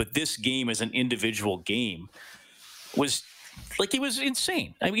tonight too. But this game as an individual game was it was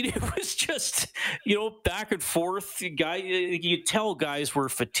insane. It was just, back and forth. You tell guys were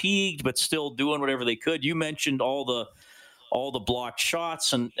fatigued, but still doing whatever they could. You mentioned all the blocked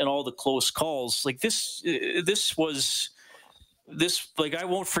shots and all the close calls. I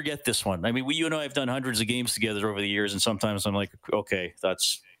won't forget this one. You and I have done hundreds of games together over the years, and sometimes I'm like, okay,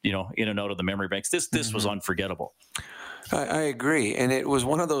 that's, in and out of the memory banks. This was unforgettable. I agree. And it was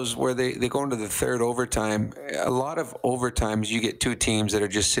one of those where they go into the third overtime. A lot of overtimes, you get two teams that are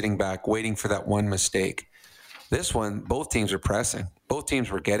just sitting back waiting for that one mistake. This one, both teams were pressing. Both teams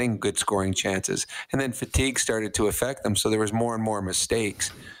were getting good scoring chances. And then fatigue started to affect them, so there was more and more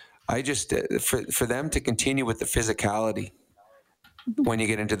mistakes. I just, for them to continue with the physicality when you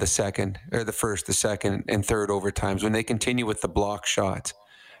get into the second, and third overtimes, when they continue with the block shots,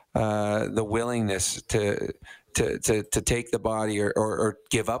 the willingness to take the body or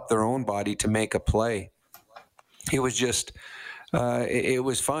give up their own body to make a play. It was just, it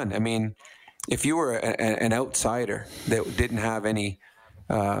was fun. If you were an outsider that didn't have any,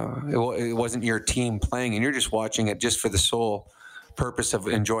 it wasn't your team playing, and you're just watching it just for the sole purpose of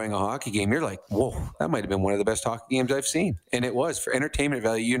enjoying a hockey game, you're like, whoa, that might have been one of the best hockey games I've seen. And it was. For entertainment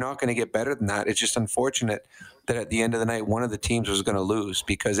value, you're not going to get better than that. It's just unfortunate that at the end of the night, one of the teams was going to lose,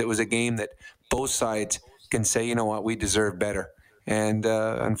 because it was a game that both sides can say, you know what, we deserve better. And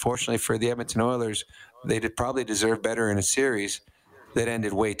unfortunately for the Edmonton Oilers, they did probably deserve better in a series that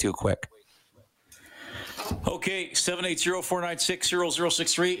ended way too quick. Okay,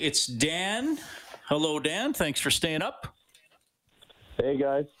 780-496-0063. It's Dan. Hello, Dan. Thanks for staying up. Hey,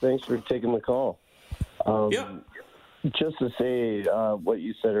 guys. Thanks for taking the call. Just to say what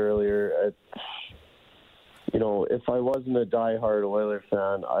you said earlier, if I wasn't a diehard Oiler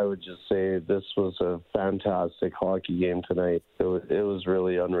fan, I would just say this was a fantastic hockey game tonight. It was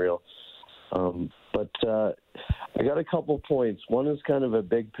really unreal. But I got a couple points. One is kind of a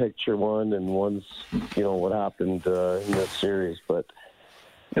big picture one, and one's, what happened in this series. But,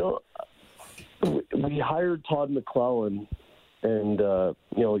 we hired Todd McLellan, and,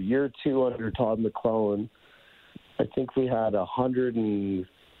 year two under Todd McLellan, I think we had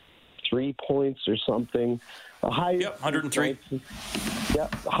 103 points or something. The highest. Yep, 103.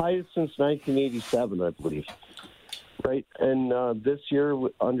 Highest since 1987, I believe. Right, and this year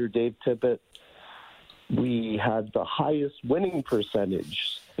under Dave Tippett, we had the highest winning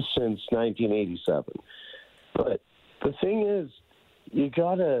percentage since 1987. But the thing is,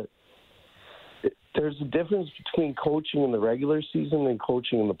 there's a difference between coaching in the regular season and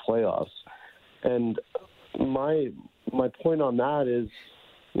coaching in the playoffs. And my point on that is,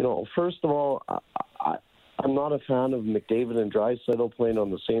 first of all, I'm not a fan of McDavid and Draisaitl playing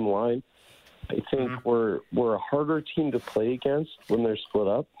on the same line. I think we're a harder team to play against when they're split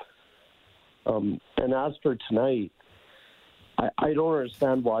up. And as for tonight, I don't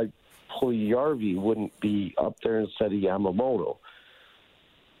understand why Puljujarvi wouldn't be up there instead of Yamamoto,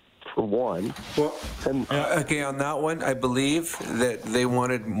 for one. Well, okay, on that one, I believe that they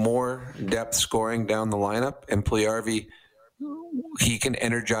wanted more depth scoring down the lineup, and Puljujarvi, he can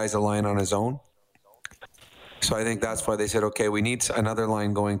energize a line on his own. So I think that's why they said, okay, we need another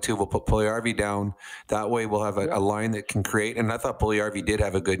line going too. We'll put Puljujarvi down. That way we'll have a line that can create. And I thought Puljujarvi did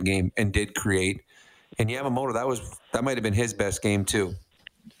have a good game and did create. And Yamamoto, that might have been his best game too.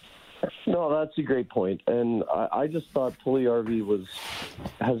 No, that's a great point. And I just thought Puljujarvi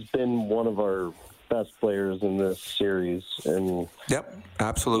has been one of our best players in this series. And yep,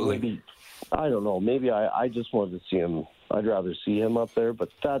 absolutely. Maybe, I don't know. Maybe I just wanted to see him. I'd rather see him up there, but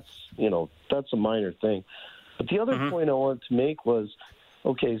that's a minor thing. But the other point I wanted to make was,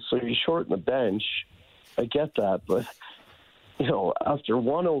 okay, so you shorten the bench. I get that, but, after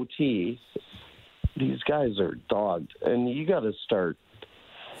one OT, these guys are dogged, and you got to start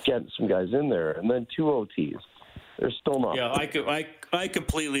getting some guys in there. And then two OTs, they're still not. Yeah, I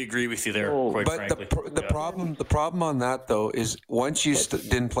completely agree with you there, quite frankly. But the problem on that, though, is once you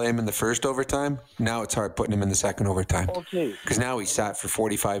didn't play him in the first overtime, now it's hard putting him in the second overtime. Okay. Because now he sat for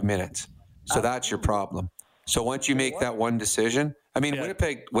 45 minutes. So that's your problem. So once you make that one decision, I mean,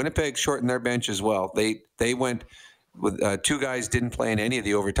 Winnipeg shortened their bench as well. They went with two guys didn't play in any of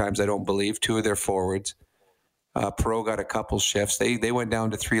the overtimes, I don't believe. Two of their forwards. Perreault got a couple shifts. They went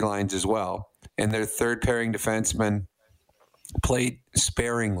down to 3 lines as well. And their third pairing defenseman played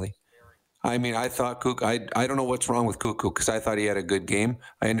sparingly. I mean, I thought Kukoc, I don't know what's wrong with Kukoc because I thought he had a good game.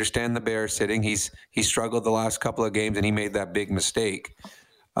 I understand the Bears sitting. He struggled the last couple of games and he made that big mistake.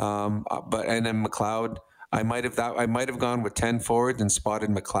 And then McLeod, I might have gone with 10 forwards and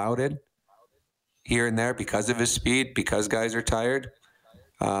spotted McLeod in here and there because of his speed, because guys are tired.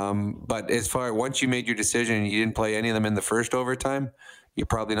 But once you made your decision and you didn't play any of them in the first overtime, you're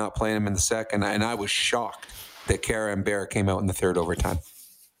probably not playing them in the second. And I was shocked that Kara and Bear came out in the third overtime.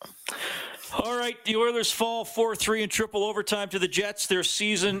 All right, the Oilers fall 4-3 in triple overtime to the Jets. Their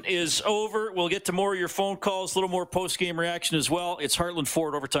season is over. We'll get to more of your phone calls, a little more post-game reaction as well. It's Heartland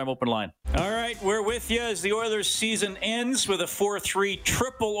Ford Overtime Open Line. All right, we're with you as the Oilers season ends with a 4-3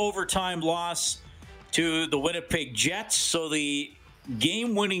 triple overtime loss to the Winnipeg Jets. So the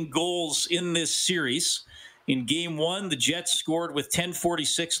game-winning goals in this series. In Game 1, the Jets scored with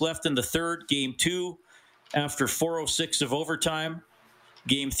 10:46 left in the third. Game 2, after 4:06 of overtime.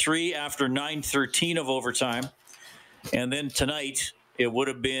 Game 3 after 9:13 of overtime. And then tonight, it would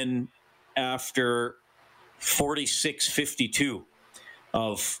have been after 46:52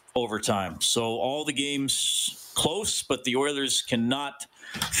 of overtime. So all the games close, but the Oilers cannot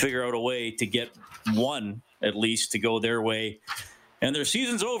figure out a way to get one, at least, to go their way. And their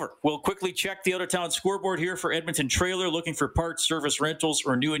season's over. We'll quickly check the out-of-town scoreboard here for Edmonton Trailer. Looking for parts, service, rentals,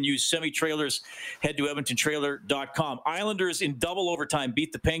 or new and used semi-trailers, head to EdmontonTrailer.com. Islanders in double overtime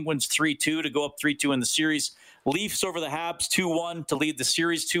beat the Penguins 3-2 to go up 3-2 in the series. Leafs over the Habs 2-1 to lead the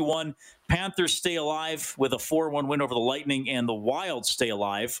series 2-1. Panthers stay alive with a 4-1 win over the Lightning, and the Wild stay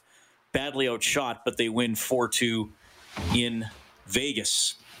alive. Badly outshot, but they win 4-2 in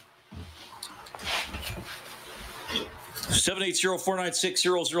Vegas.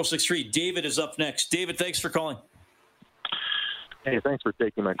 780-496-0063. David is up next. David, thanks for calling. Hey, thanks for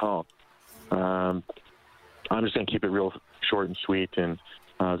taking my call. I'm just going to keep it real short and sweet. And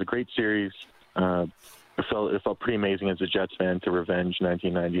it was a great series. It felt pretty amazing as a Jets fan to revenge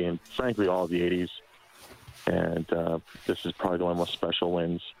 1990 and, frankly, all of the 80s. And this is probably one of the most special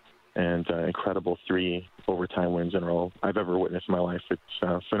wins and incredible 3 overtime wins in a row I've ever witnessed in my life. It's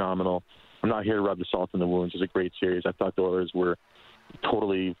phenomenal. I'm not here to rub the salt in the wounds. It's a great series. I thought the Oilers were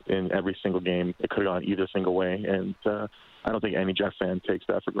totally in every single game. It could have gone either single way, and I don't think any Jeff fan takes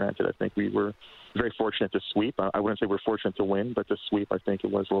that for granted. I think we were very fortunate to sweep. I wouldn't say we're fortunate to win, but to sweep, I think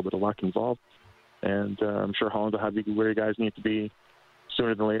it was a little bit of luck involved. And I'm sure Holland will have you where you guys need to be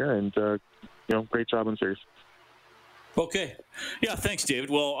sooner than later. And, great job in the series. Okay. Yeah, thanks,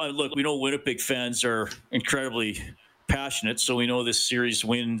 David. Well, look, we know Winnipeg fans are incredibly passionate, so we know this series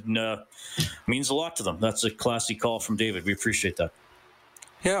win means a lot to them. That's a classy call from David. We appreciate that.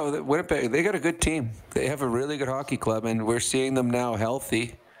 Yeah, Winnipeg, they got a good team. They have a really good hockey club, and we're seeing them now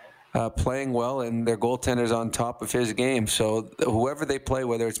healthy, playing well, and their goaltender's on top of his game. So whoever they play,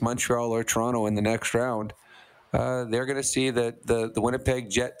 whether it's Montreal or Toronto in the next round, they're going to see that the Winnipeg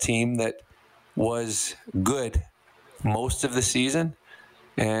Jet team that was good most of the season,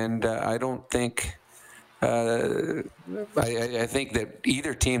 and I don't think... I think that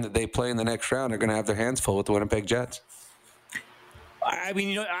either team that they play in the next round are going to have their hands full with the Winnipeg Jets. I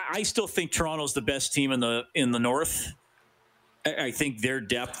mean, I still think Toronto's the best team in the North. I think their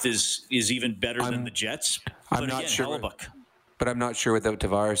depth is even better than the Jets. I'm not sure, but I'm not sure without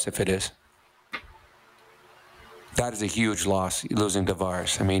Tavares if it is. That is a huge loss, losing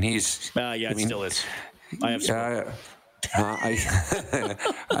Tavares. I mean, he's. It still is. I have.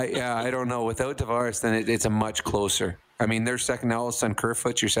 I don't know. Without Tavares, then it's a much closer. I mean, their second now, all of a sudden,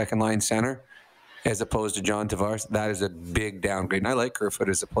 Kerfoot's your second line center, as opposed to John Tavares. That is a big downgrade. And I like Kerfoot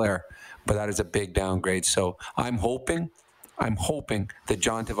as a player, but that is a big downgrade. So I'm hoping that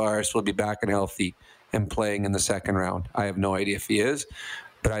John Tavares will be back and healthy and playing in the second round. I have no idea if he is,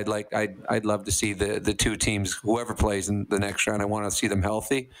 but I'd love to see the two teams, whoever plays in the next round. I want to see them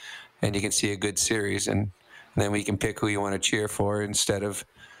healthy, and you can see a good series and then we can pick who you want to cheer for instead of,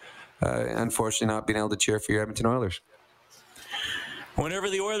 unfortunately, not being able to cheer for your Edmonton Oilers. Whenever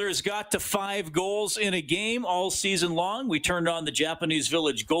the Oilers got to 5 goals in a game all season long, we turned on the Japanese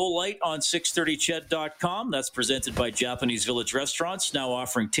Village Goal Light on 630ched.com. That's presented by Japanese Village Restaurants, now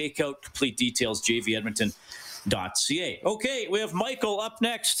offering takeout. Complete details, jvedmonton.ca. Okay, we have Michael up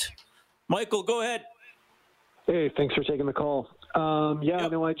next. Michael, go ahead. Hey, thanks for taking the call.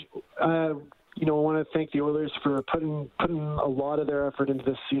 I want to thank the Oilers for putting a lot of their effort into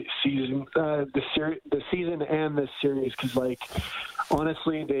this season, the season and this series. Because,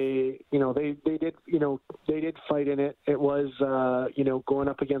 honestly, they did fight in it. It was, going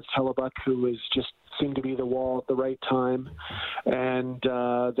up against Hellebuck, who seemed to be the wall at the right time, and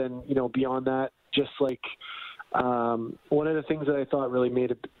then beyond that, just one of the things that I thought really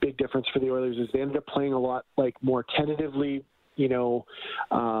made a big difference for the Oilers is they ended up playing a lot more tentatively.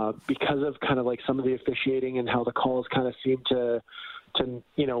 Because of kind of some of the officiating and how the calls kind of seem to as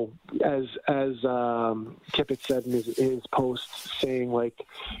Tippett said in his post, saying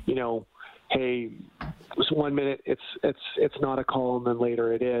hey, 1 minute it's not a call and then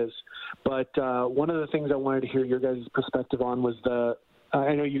later it is. But one of the things I wanted to hear your guys' perspective on was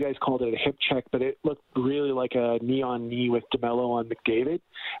I know you guys called it a hip check, but it looked really like a knee-on-knee with DeMello on McDavid.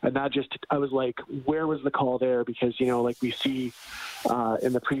 And I was like, where was the call there? Because, we see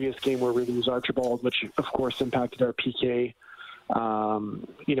in the previous game where we lose Archibald, which, of course, impacted our PK, for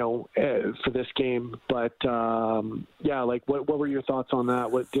this game. But, what were your thoughts on that?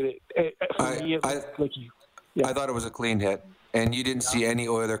 What did it for me, I thought it was a clean hit. And you didn't see any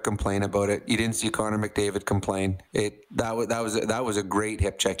Oiler complain about it. You didn't see Connor McDavid complain. That was a great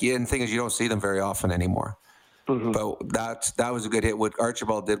hip check. And the thing is, you don't see them very often anymore. Mm-hmm. But that was a good hit. What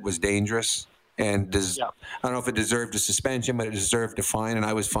Archibald did was dangerous, and I don't know if it deserved a suspension, but it deserved a fine, and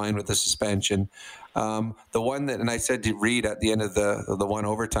I was fine with the suspension. The one that, and I said to Reed at the end of the one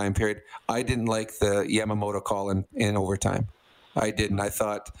overtime period, I didn't like the Yamamoto call in overtime. I didn't. I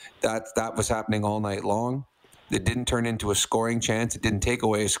thought that was happening all night long. It didn't turn into a scoring chance. It didn't take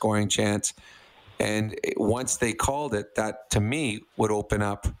away a scoring chance. And once they called it, that to me would open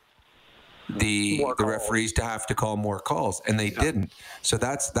up the referees to have to call more calls, and they didn't. So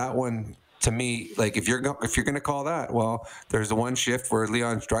that's that one to me. If you're going to call that, well, there's the one shift where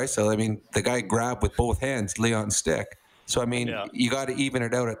Leon Draisaitl. The guy grabbed with both hands Leon's stick. So you got to even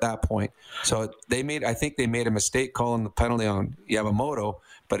it out at that point. So I think they made a mistake calling the penalty on Yamamoto,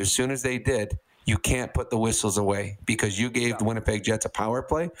 but as soon as they did, you can't put the whistles away because you gave the Winnipeg Jets a power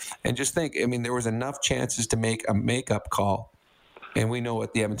play. And just think, there was enough chances to make a makeup call. And we know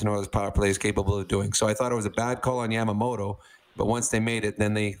what the Edmonton Oilers power play is capable of doing. So I thought it was a bad call on Yamamoto, but once they made it,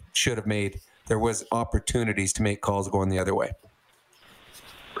 then they should have there was opportunities to make calls going the other way.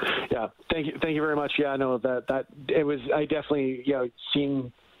 Yeah, thank you very much. Yeah, I know that it was. I definitely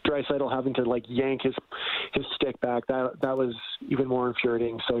seen Draisaitl having to yank his stick back. That was even more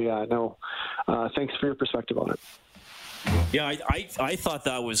infuriating. So yeah, no. Thanks for your perspective on it. Yeah, I thought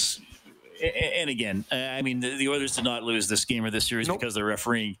that was, and again, the Oilers did not lose this game or this series because of the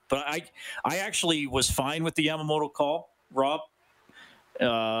refereeing. But I actually was fine with the Yamamoto call, Rob.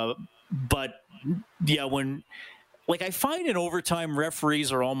 But yeah, when I find in overtime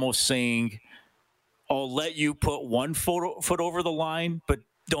referees are almost saying, "I'll let you put 1 foot over the line, but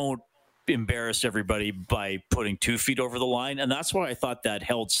don't embarrass everybody by putting 2 feet over the line." And that's why I thought that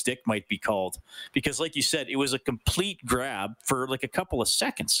held stick might be called, because like you said, it was a complete grab for a couple of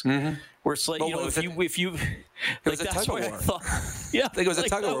seconds. Mm-hmm. Where it's if you it was a tug of war. It was a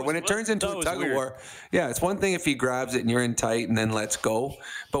tug of war. When it turns into a tug of war, it's one thing if he grabs it and you're in tight and then lets go,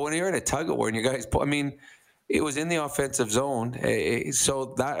 but when you're in a tug of war and you guys it was in the offensive zone,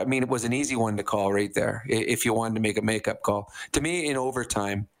 so that it was an easy one to call right there if you wanted to make a makeup call. To me, in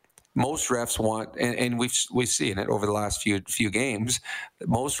overtime, most refs want, and we've seen it over the last few games,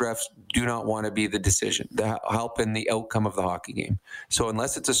 most refs do not want to be the decision, to help in the outcome of the hockey game. So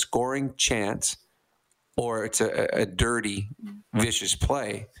unless it's a scoring chance or it's a dirty, vicious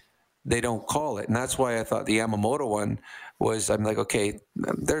play, they don't call it. And that's why I thought the Yamamoto one was, okay,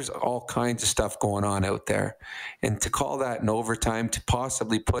 there's all kinds of stuff going on out there. And to call that in overtime, to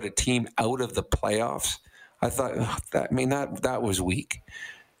possibly put a team out of the playoffs, I thought that was weak.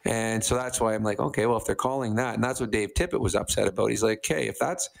 And so that's why I'm okay, well, if they're calling that, and that's what Dave Tippett was upset about. He's like, okay, if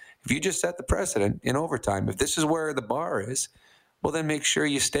you just set the precedent in overtime, if this is where the bar is, well, then make sure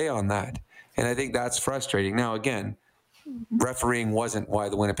you stay on that. And I think that's frustrating. Now, again, refereeing wasn't why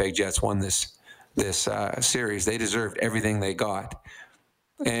the Winnipeg Jets won this series. They deserved everything they got,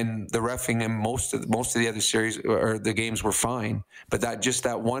 and the reffing in most of the other series or the games were fine. But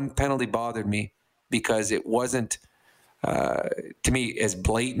that one penalty bothered me because it wasn't, to me, as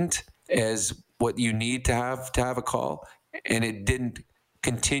blatant as what you need to have a call, and it didn't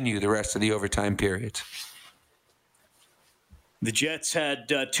continue the rest of the overtime periods. The Jets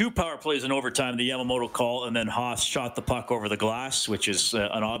had 2 power plays in overtime, the Yamamoto call, and then Haas shot the puck over the glass, which is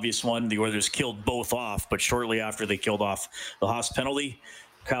an obvious one. The Oilers killed both off, but shortly after they killed off the Haas penalty,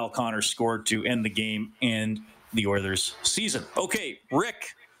 Kyle Connor scored to end the game and the Oilers' season. Okay,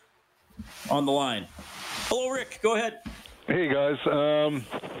 Rick, on the line. Hello, Rick. Go ahead. Hey, guys.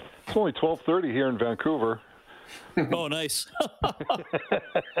 It's only 12:30 here in Vancouver. Oh, nice.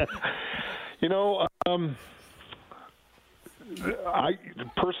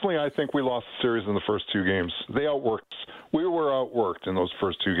 I think we lost the series in the first two games. We were outworked in those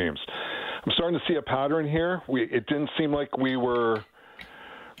first two games. I'm starting to see a pattern here. It didn't seem like we were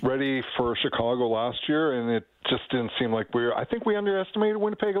ready for Chicago last year, and it just didn't seem like I think we underestimated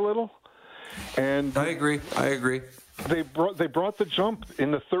Winnipeg a little. And I agree. They brought the jump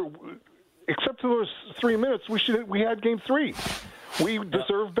in the third. Except for those 3 minutes, we had game three. We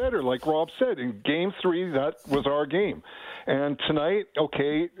deserve better, like Rob said. In game three, that was our game. And tonight,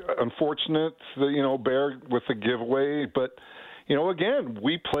 okay, unfortunate, Bear with the giveaway, but again,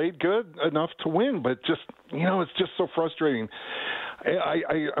 we played good enough to win, but just it's just so frustrating.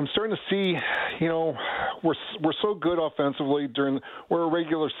 I'm starting to see, we're so good offensively we're a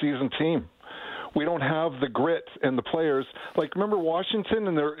regular season team. We don't have the grit and the players. Like, remember Washington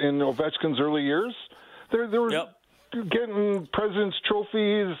in Ovechkin's early years? They were getting President's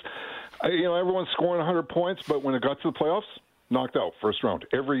trophies. Everyone's scoring 100 points, but when it got to the playoffs, knocked out first round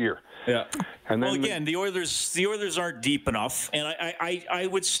every year. Yeah. And then again, the Oilers aren't deep enough, and I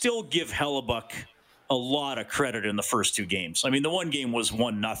would still give Hellebuck a lot of credit in the first two games. I mean, the one game was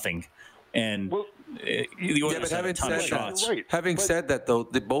 1-0, and the Oilers had a ton of shots. Having said that, though,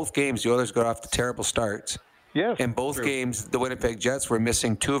 both games, the Oilers got off to terrible starts. Yes. In both games, the Winnipeg Jets were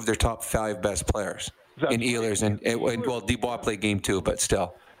missing two of their top 5 best players in Ehlers. And Dubois played game 2, but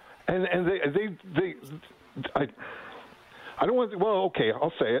still. And I don't want. Well, okay,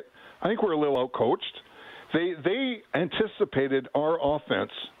 I'll say it. I think we're a little outcoached. They anticipated our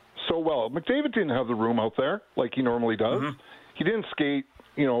offense so well. McDavid didn't have the room out there like he normally does. Mm-hmm. He didn't skate,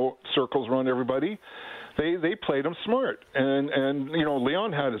 circles around everybody. They played him smart, and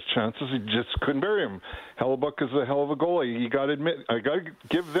Leon had his chances. He just couldn't bury him. Hellebuck is a hell of a goalie. You got to admit, I got to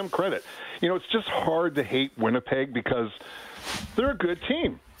give them credit. It's just hard to hate Winnipeg because they're a good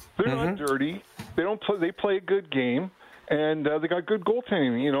team. They're not dirty. They play a good game. And they got good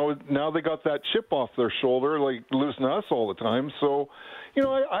goaltending. Now they got that chip off their shoulder, like losing us all the time. So,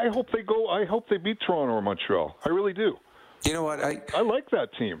 I hope they go. I hope they beat Toronto or Montreal. I really do. You know what? I like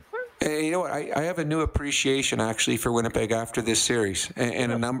that team. You know what? I have a new appreciation actually for Winnipeg after this series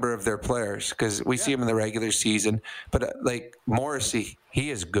and a number of their players because we see them in the regular season. But like Morrissey, he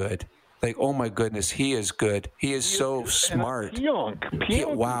is good. Like, oh my goodness, he is good. He is so smart.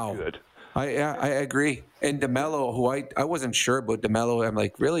 Pionk wow. Is good. I agree. And DeMello, who I wasn't sure about DeMello, I'm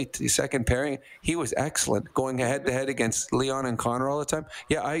like, really? The second pairing? He was excellent, going head-to-head against Leon and Connor all the time.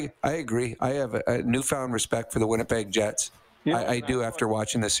 Yeah, I agree. I have a newfound respect for the Winnipeg Jets. I do after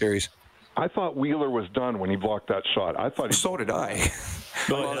watching this series. I thought Wheeler was done when he blocked that shot. So did I.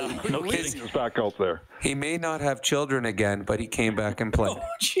 No kidding. He was back out there. He may not have children again, but he came back and played. Oh,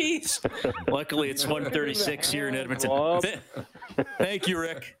 jeez. Luckily, it's 1:36 here in Edmonton. Thank you,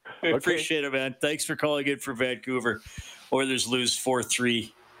 Rick. I appreciate it, man. Thanks for calling in for Vancouver. Oilers lose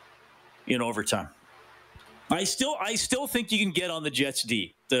 4-3 in overtime. I still think you can get on the Jets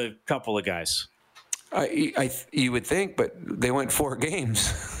D, the couple of guys. You would think, but they went 4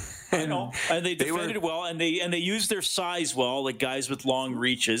 games. I know, and they defended well, and they used their size well, like guys with long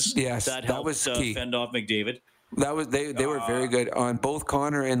reaches. Yes, that helped was key. Fend off McDavid. That was they were very good on both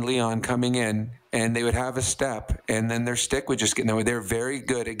Connor and Leon coming in, and they would have a step, and then their stick would just get in the way. They're very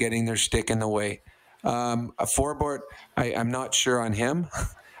good at getting their stick in the way. A Forbort, I'm not sure on him.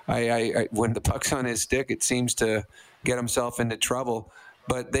 I when the puck's on his stick, it seems to get himself into trouble.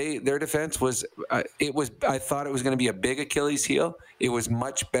 But their defense was I thought it was going to be a big Achilles heel. It was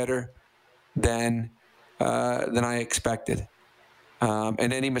much better than I expected.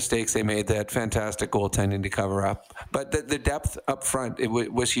 And any mistakes they made, they had fantastic goaltending to cover up. But the depth up front, it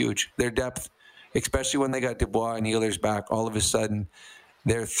was huge. Their depth, especially when they got Dubois and Ehlers back, all of a sudden,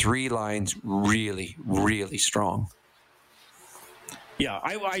 their 3 lines really, really strong. Yeah,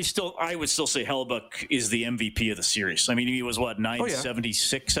 I would still say Hellebuck is the MVP of the series. I mean, he was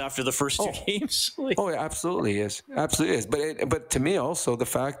 976 after the first 2 games. Yeah, absolutely is. But to me also the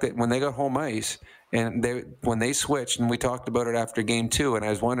fact that when they got home ice and when they switched, and we talked about it after game 2, and I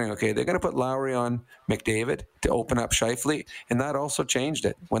was wondering, okay, they're going to put Lowry on McDavid to open up Scheifele, and that also changed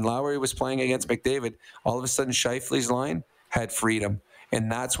it. When Lowry was playing against McDavid, all of a sudden Scheifele's line had freedom,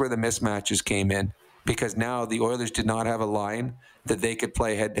 and that's where the mismatches came in. Because now the Oilers did not have a line that they could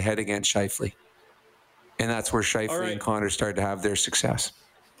play head-to-head against Scheifele. And that's where Scheifele and Connor started to have their success.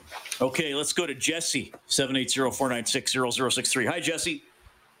 Okay, let's go to Jesse, 780-496-0063. Hi, Jesse.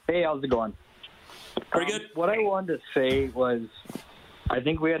 Hey, how's it going? Pretty good. What I wanted to say was I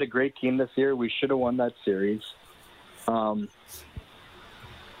think we had a great team this year. We should have won that series.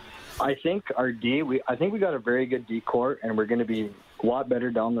 I think our D, I think we got a very good D core, and we're going to be a lot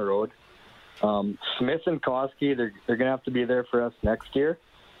better down the road. Smith and Koski, they're going to have to be there for us next year.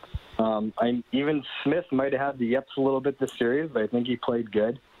 Even Smith might have had the yips a little bit this series, but I think he played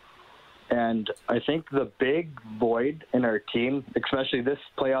good. And I think the big void in our team, especially this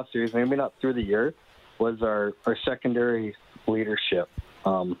playoff series, maybe not through the year, was our secondary leadership.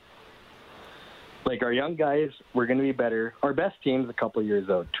 Like our young guys, we're going to be better. Our best team's a couple years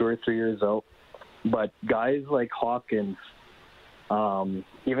out, 2 or 3 years out. But guys like Hawkins,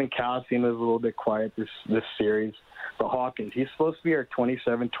 even Cassian was a little bit quiet this series. But Hawkins, he's supposed to be our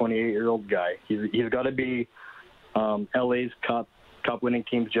 27, 28-year-old guy. He's got to be LA's Cup-winning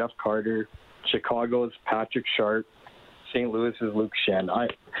team's Jeff Carter, Chicago's Patrick Sharp, St. Louis's Luke Shen. I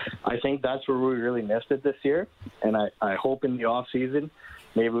think that's where we really missed it this year, and I hope in the off season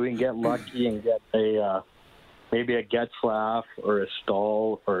maybe we can get lucky and get maybe a Getzlaff or a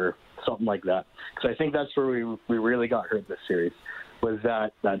Stahl or something like that. Because I think that's where we really got hurt this series, was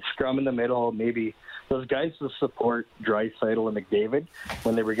that scrum in the middle. Maybe those guys to support Draisaitl and McDavid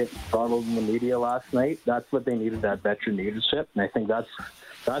when they were getting throttled in the media last night. That's what they needed, that veteran leadership, and I think that's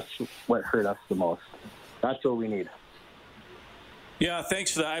what hurt us the most. That's what we need. Yeah,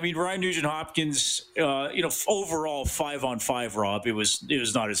 thanks for that. I mean, Ryan Nugent-Hopkins, overall 5-on-5, Rob, it was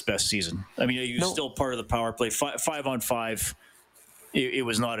not his best season. I mean, he was still part of the power play. 5-on-5, it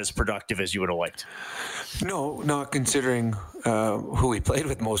was not as productive as you would have liked. No, not considering who he played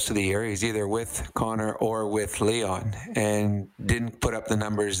with most of the year. He's either with Connor or with Leon, and didn't put up the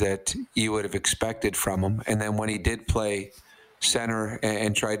numbers that you would have expected from him. And then when he did play center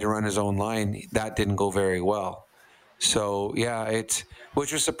and tried to run his own line, that didn't go very well. So, yeah,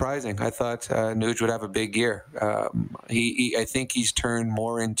 which was surprising. I thought Nuge would have a big year. I think he's turned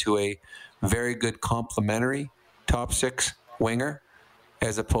more into a very good complementary top six winger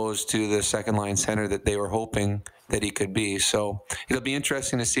as opposed to the second line center that they were hoping that he could be. So it'll be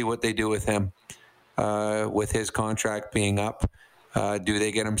interesting to see what they do with him with his contract being up. Do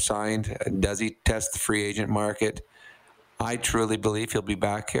they get him signed? Does he test the free agent market? I truly believe he'll be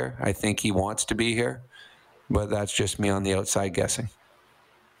back here. I think he wants to be here. But that's just me on the outside guessing.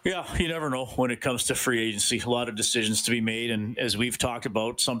 Yeah, you never know when it comes to free agency. A lot of decisions to be made. And as we've talked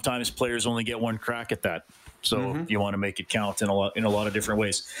about, sometimes players only get one crack at that. So you want to make it count in a lot of different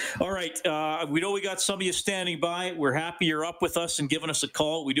ways. All right. We know we got some of you standing by. We're happy you're up with us and giving us a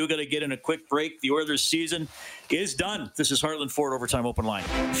call. We do got to get in a quick break. The Oilers season is done. This is Heartland Ford Overtime Open Line.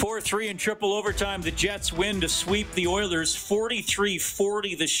 4-3 in triple overtime. The Jets win to sweep the Oilers.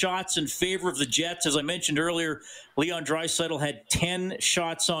 43-40 the shots in favor of the Jets. As I mentioned earlier, Leon Draisaitl had 10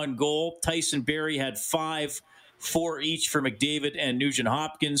 shots on goal. Tyson Barrie had 5, 4 each for McDavid and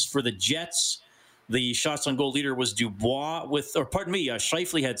Nugent-Hopkins. For the Jets, the shots on goal leader was Dubois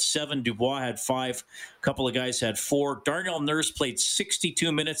Scheifele had 7, Dubois had 5, a couple of guys had 4. Darnell Nurse played 62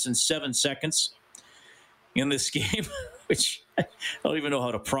 minutes and 7 seconds in this game, which I don't even know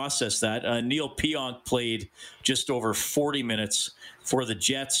how to process that. Neil Pionk played just over 40 minutes for the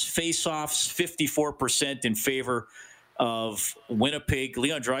Jets. Face-offs, 54% in favor of Winnipeg.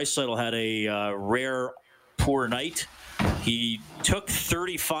 Leon Draisaitl had a rare poor night. He took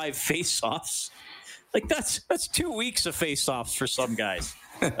 35 face-offs. Like that's 2 weeks of face-offs for some guys.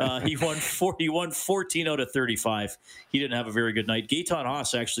 He won 14 out of 35. He didn't have a very good night. Gaetan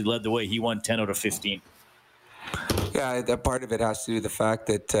Haas actually led the way. He won 10 out of 15. Yeah, that part of it has to do with the fact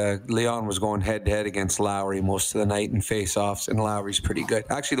that Leon was going head-to-head against Lowry most of the night in face-offs, and Lowry's pretty good.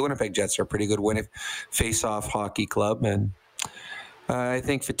 Actually, the Winnipeg Jets are a pretty good face-off hockey club, and I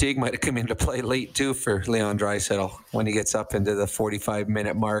think fatigue might have come into play late, too, for Leon Draisaitl when he gets up into the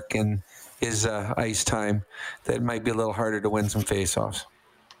 45-minute mark and his ice time. That might be a little harder to win some face-offs.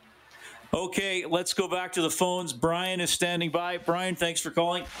 Okay, let's go back to the phones. Brian is standing by. Brian, thanks for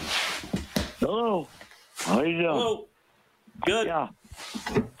calling. Hello. How you doing? Hello. Good. Yeah.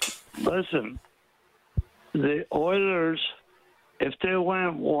 Listen, the Oilers, if they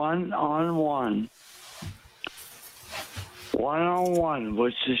went one-on-one,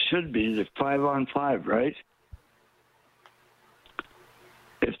 which it should be the 5-on-5, right?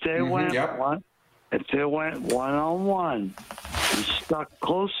 If they went one-on-one and stuck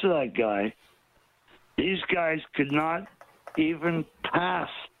close to that guy, these guys could not even pass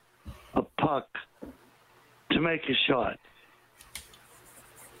a puck to make a shot.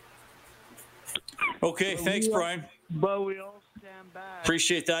 Okay, thanks, Brian. But we all stand back.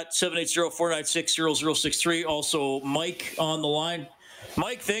 Appreciate that. 780-496-0063. Also, Mike on the line.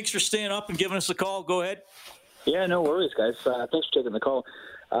 Mike, thanks for staying up and giving us a call. Go ahead. Yeah, no worries, guys. Thanks for taking the call.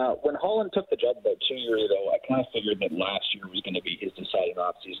 When Holland took the job about 2 years ago, I kind of figured that last year was going to be his deciding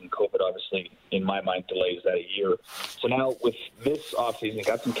offseason. COVID, obviously, in my mind, delays that a year. So now with this offseason,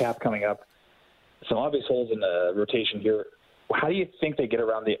 got some cap coming up, some obvious holes in the rotation here. How do you think they get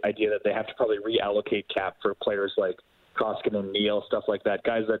around the idea that they have to probably reallocate cap for players like Koskinen and Neal, stuff like that,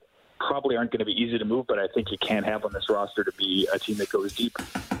 guys that probably aren't going to be easy to move, but I think you can have on this roster to be a team that goes deep?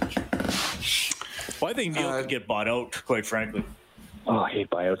 Well, I think Neal could get bought out, quite frankly. Oh, I hate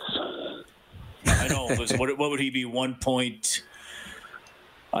buyouts. I know. What would he be? 1 point?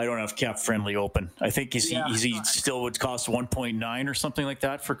 I don't have cap friendly open. I think he still would cost 1.9 or something like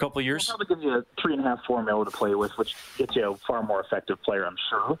that for a couple of years. It'll probably give you a $3.5-4 million to play with, which gets you a far more effective player, I'm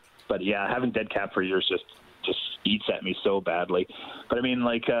sure. But yeah, having dead cap for years just eats at me so badly. But I mean,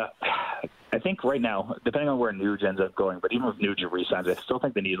 I think right now, depending on where Nuge ends up going, but even with Nuge resigns, I still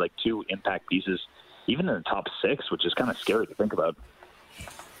think they need 2 impact pieces, even in the top 6, which is kind of scary to think about.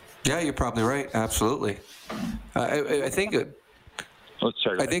 Yeah, you're probably right. Absolutely. I think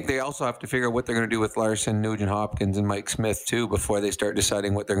they also have to figure out what they're going to do with Larson, Nugent Hopkins, and Mike Smith too before they start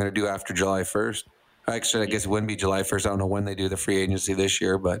deciding what they're going to do after July 1st. Actually, I guess it wouldn't be July 1st. I don't know when they do the free agency this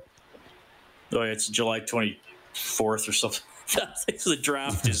year, but it's July 24th or something. The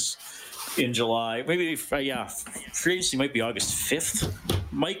draft is in July. Maybe, free agency might be August 5th.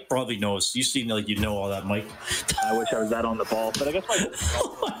 Mike probably knows. You seem like you know all that, Mike. I wish I was that on the ball. But I guess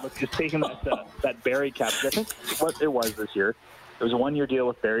was just taking that Barrie cap. I think what it was this year, it was a 1-year deal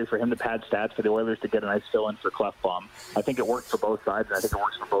with Barrie for him to pad stats for the Oilers to get a nice fill-in for Klefbom. I think it worked for both sides, and I think it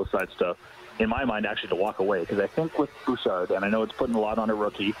works for both sides to, in my mind, actually to walk away. Because I think with Bouchard, and I know it's putting a lot on a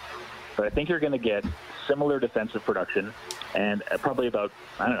rookie, but I think you're going to get similar defensive production and probably about,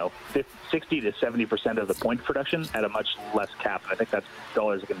 60 to 70% of the point production at a much less cap. And I think that's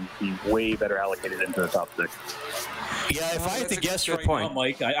dollars are going to be way better allocated into the top 6. Yeah, if I had to guess right now,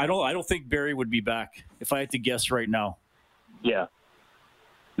 Mike, I don't think Barrie would be back. If I had to guess right now. Yeah.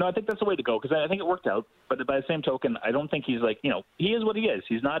 No, I think that's the way to go because I think it worked out. But by the same token, I don't think he's he is what he is.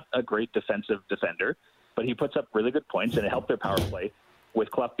 He's not a great defensive defender, but he puts up really good points and it helped their power play. With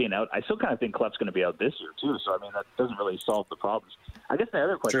Clough being out, I still kind of think Clough's going to be out this year too. So I mean, that doesn't really solve the problems. I guess the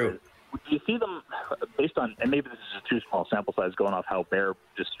other question is, do you see them based on, and maybe this is a too small sample size going off how Bear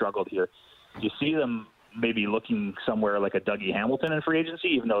just struggled here? Do you see them maybe looking somewhere like a Dougie Hamilton in free agency,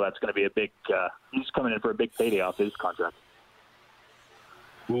 even though that's going to be a big? He's coming in for a big payday off his contract.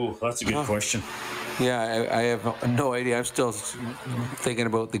 Ooh, that's a good question. Yeah, I have no idea. I'm still thinking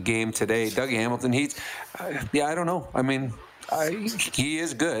about the game today. Dougie Hamilton, I don't know. I mean. He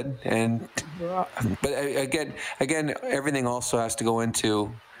is good, but again, everything also has to go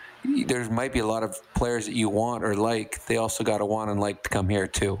into. There might be a lot of players that you want or like. They also got to want and like to come here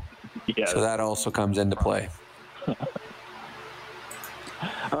too. Yeah. So that also comes into play. All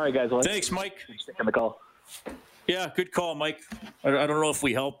right, guys. Well, thanks, Mike. Thanks for taking the call. Yeah, good call, Mike. I don't know if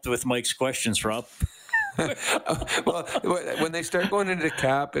we helped with Mike's questions, Rob. Well, when they start going into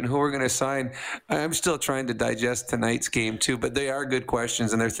cap and who we're going to sign, I'm still trying to digest tonight's game too, but they are good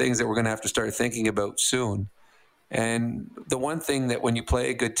questions and they're things that we're going to have to start thinking about soon. And the one thing that when you play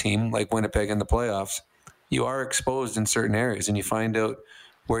a good team like Winnipeg in the playoffs, you are exposed in certain areas and you find out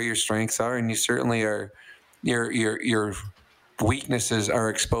where your strengths are, and you certainly are, your weaknesses are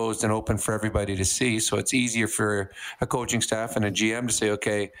exposed and open for everybody to see. So it's easier for a coaching staff and a GM to say,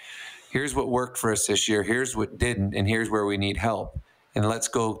 okay, here's what worked for us this year, here's what didn't, and here's where we need help. And let's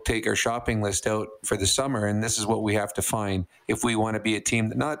go take our shopping list out for the summer, and this is what we have to find if we want to be a team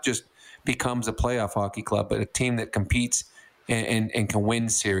that not just becomes a playoff hockey club, but a team that competes and can win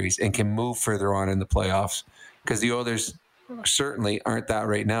series and can move further on in the playoffs. Because the Oilers certainly aren't that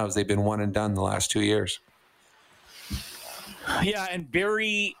right now, as they've been one and done the last 2 years. Yeah, and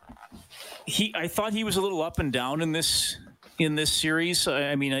Barrie, I thought he was a little up and down in this series.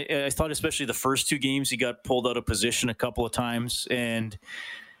 I mean, I thought especially the first 2 games he got pulled out of position a couple of times. And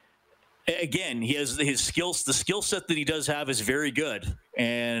again, he has the skill set that he does have is very good.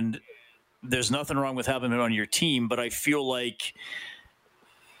 And there's nothing wrong with having him on your team. But I feel like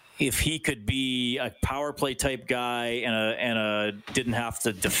if he could be a power play type guy and didn't have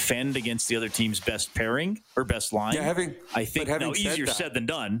to defend against the other team's best pairing or best line, I think easier said than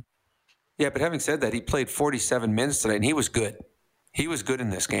done. Yeah, but having said that, he played 47 minutes tonight, and he was good. He was good in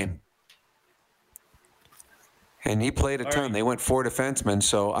this game. And he played a ton. Right. They went 4 defensemen,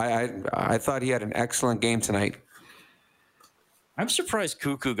 so I thought he had an excellent game tonight. I'm surprised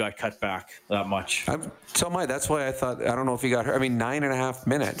Cuckoo got cut back that much. So am I. That's why I thought, I don't know if he got hurt. I mean, 9.5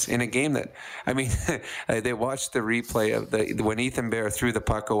 minutes in a game that, I mean, they watched the replay of when Ethan Bear threw the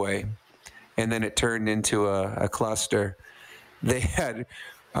puck away. and then it turned into a cluster. They had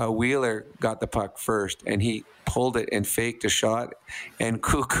Wheeler got the puck first, and he pulled it and faked a shot, and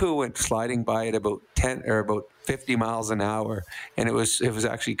Cuckoo went sliding by at about 50 miles an hour, and it was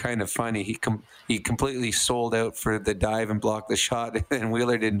actually kind of funny. He completely sold out for the dive and blocked the shot, and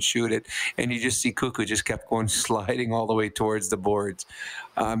Wheeler didn't shoot it, and you just see Cuckoo just kept going sliding all the way towards the boards.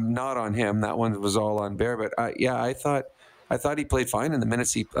 Not on him. That one was all on Bear, but I thought he played fine in the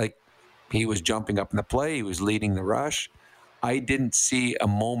minutes. He was jumping up in the play. He was leading the rush. I didn't see a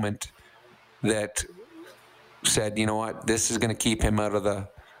moment that said, you know what, this is going to keep him out of the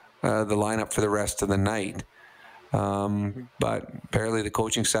lineup for the rest of the night. But apparently the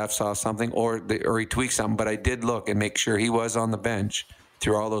coaching staff saw something, or he tweaked something. But I did look and make sure he was on the bench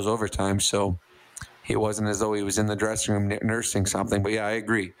through all those overtimes, so he wasn't as though he was in the dressing room nursing something. But yeah, I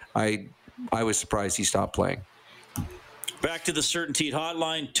agree. I was surprised he stopped playing. Back to the Certainteed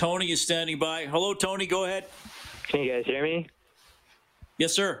hotline. Tony is standing by. Hello, Tony. Go ahead. Can you guys hear me?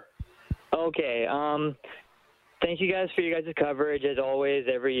 Yes, sir. Okay. Thank you guys for your guys' coverage, as always,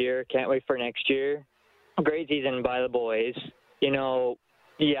 every year. Can't wait for next year. Great season by the boys. You know,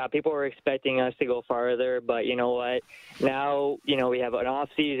 yeah, people were expecting us to go farther, but you know what? Now, you know, we have an off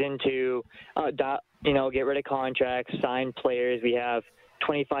season to, get rid of contracts, sign players. We have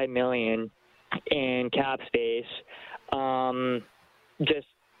 $25 million in cap space.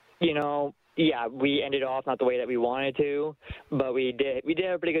 Yeah, we ended off not the way that we wanted to, but we did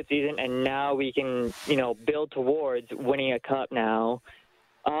have a pretty good season, and now we can, build towards winning a cup now.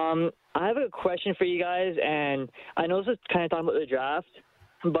 I have a question for you guys, and I know this is kind of talking about the draft,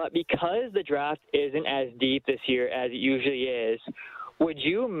 but because the draft isn't as deep this year as it usually is, would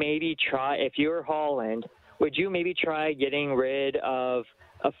you maybe try, if you were Holland, would you maybe try getting rid of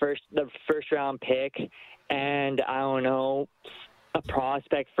the first round pick and, I don't know, a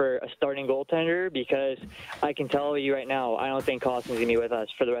prospect for a starting goaltender? Because I can tell you right now, I don't think Costin's going to be with us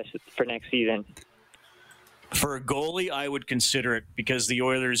for next season. For a goalie, I would consider it, because the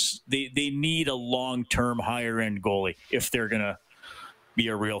Oilers, they need a long-term higher-end goalie if they're going to be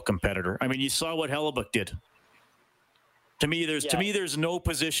a real competitor. I mean, you saw what Hellebuck did. To me, there's no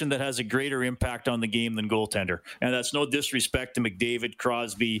position that has a greater impact on the game than goaltender. And that's no disrespect to McDavid,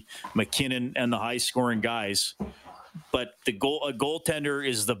 Crosby, McKinnon, and the high-scoring guys. But a goaltender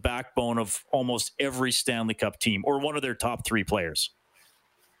is the backbone of almost every Stanley Cup team, or one of their top three players.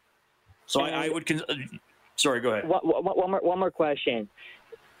 So I would... Sorry, go ahead. One more question.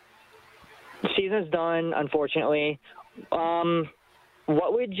 Season's done, unfortunately. What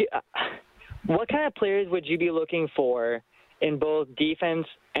kind of players would you be looking for in both defense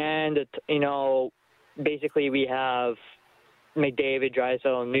and, basically we have McDavid,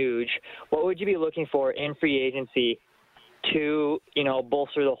 Draisaitl, Nuge? What would you be looking for in free agency to,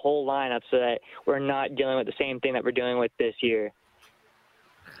 bolster the whole lineup so that we're not dealing with the same thing that we're dealing with this year?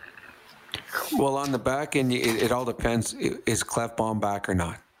 Well, on the back end, it all depends. Is Klefbom back or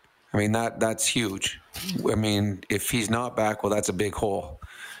not? I mean, that's huge. I mean, if he's not back, well, that's a big hole.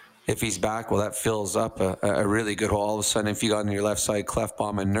 If he's back, well, that fills up a really good hole. All of a sudden, if you got on your left side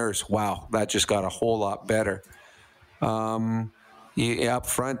Klefbom and Nurse, wow, that just got a whole lot better. Up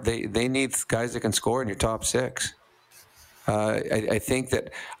front, they need guys that can score in your top six. I think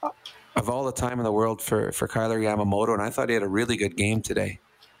that of all the time in the world for Kailer Yamamoto, and I thought he had a really good game today,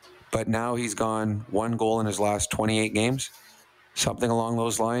 but now he's gone 1 goal in his last 28 games, something along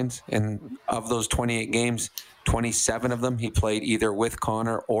those lines. And of those 28 games, 27 of them he played either with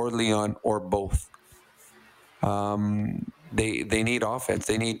Connor or Leon or both. They need offense.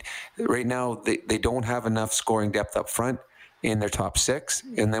 They need, right now, they don't have enough scoring depth up front in their top six.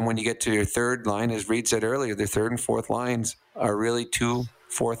 And then when you get to your third line, as Reed said earlier, their third and fourth lines are really 2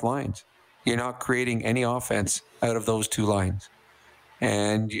 fourth lines. You're not creating any offense out of those 2 lines.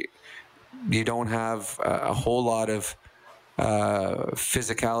 And you don't have a whole lot of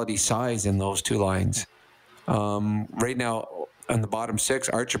physicality, size in those 2 lines. Right now, on the bottom 6,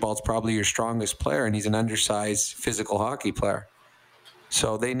 Archibald's probably your strongest player, and he's an undersized physical hockey player.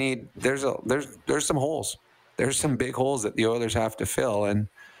 So they need, there's some holes. There's some big holes that the Oilers have to fill, and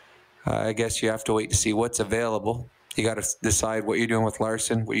I guess you have to wait to see what's available. You got to decide what you're doing with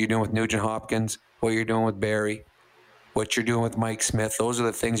Larson, what you're doing with Nugent Hopkins, what you're doing with Barrie, what you're doing with Mike Smith. Those are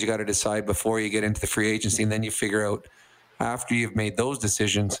the things you got to decide before you get into the free agency, and then you figure out, after you've made those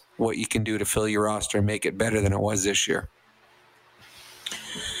decisions, what you can do to fill your roster and make it better than it was this year.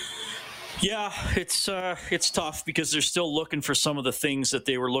 Yeah, it's tough because they're still looking for some of the things that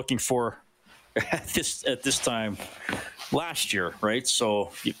they were looking for at this time last year, right?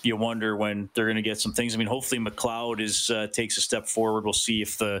 So you wonder when they're going to get some things. I mean, hopefully McLeod takes a step forward. We'll see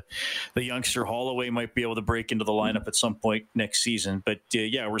if the youngster Holloway might be able to break into the lineup at some point next season. But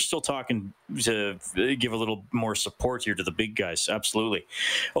yeah, we're still talking to give a little more support here to the big guys. Absolutely.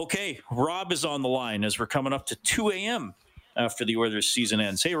 Okay, Rob is on the line as we're coming up to 2 a.m. after the Oilers season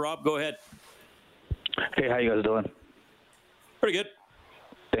ends. Hey, Rob, go ahead. Hey, how you guys doing? Pretty good.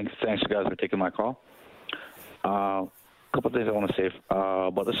 Thanks, guys, for taking my call. A couple of things I want to say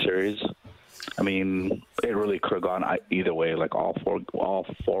about the series. I mean, it really could have gone either way, like all four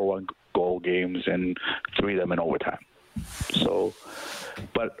 1-goal games and 3 of them in overtime. So,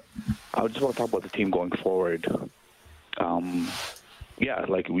 but I just want to talk about the team going forward. Yeah,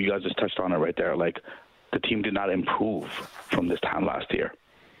 like you guys just touched on it right there. Like the team did not improve from this time last year.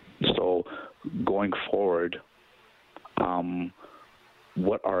 So going forward,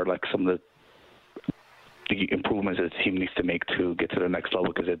 what are like some of the improvements that the team needs to make to get to the next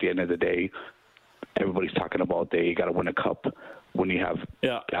level? Because at the end of the day, everybody's talking about they got to win a cup. When you have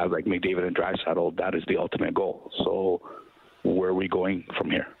guys like McDavid and Draisaitl, that is the ultimate goal. So where are we going from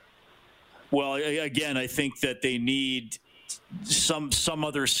here? Well, again, I think that they need some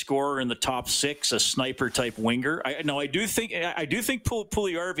other scorer in the top 6, a sniper type winger. I do think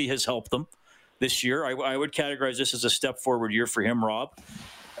Puljujarvi has helped them this year. I would categorize this as a step forward year for him, Rob.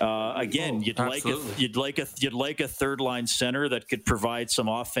 Again, you'd like a third line center that could provide some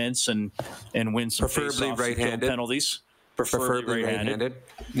offense and win some preferably right-handed penalties. Preferably right-handed.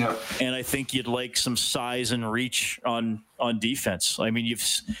 Yeah. And I think you'd like some size and reach on defense. I mean,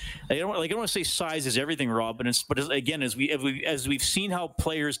 I don't want to say size is everything, Rob, but again, as we've seen how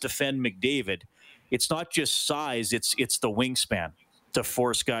players defend McDavid, it's not just size; it's the wingspan to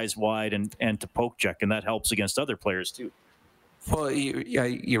force guys wide and to poke check, and that helps against other players too. Well,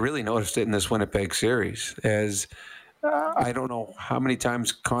 you really noticed it in this Winnipeg series as. I don't know how many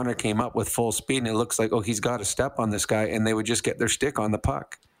times Connor came up with full speed and it looks like, he's got a step on this guy, and they would just get their stick on the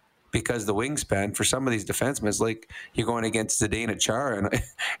puck because the wingspan for some of these defensemen is like you're going against Zdeno Chara and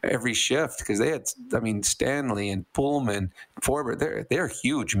every shift because they had, Stanley and Pullman, Forbert, they're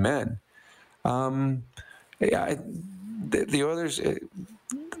huge men. The Oilers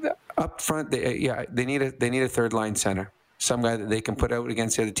up front, they need a third line center. Some guy that they can put out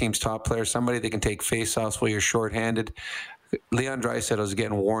against the other team's top player, somebody that can take face-offs while you're shorthanded. Leon Draisaitl is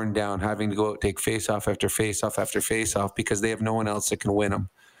getting worn down, having to go out take face-off after face-off after face-off because they have no one else that can win them.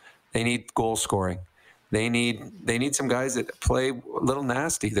 They need goal scoring. They need some guys that play a little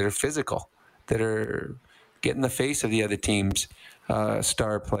nasty, that are physical, that are getting the face of the other team's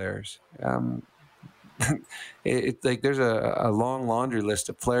star players. Like there's a long laundry list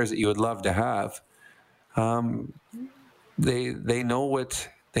of players that you would love to have. They know what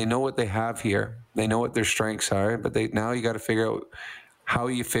they have here. They know what their strengths are, but now you got to figure out how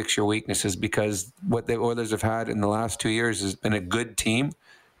you fix your weaknesses because what the Oilers have had in the last 2 years has been a good team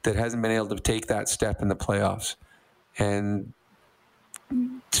that hasn't been able to take that step in the playoffs, and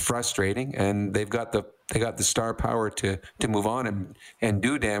it's frustrating. And they got the star power to move on and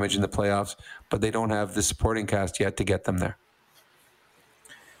do damage in the playoffs, but they don't have the supporting cast yet to get them there.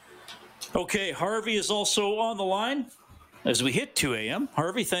 Okay, Harvey is also on the line. As we hit 2 a.m.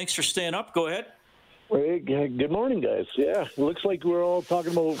 Harvey, thanks for staying up. Go ahead. Hey, good morning, guys. Yeah, it looks like we're all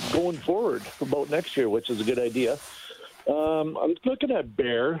talking about going forward about next year, which is a good idea. I'm looking at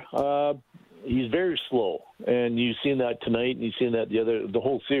Bear. He's very slow, and you've seen that tonight, and you've seen that the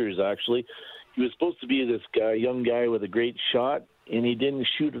whole series, actually. He was supposed to be this guy, young guy with a great shot, and he didn't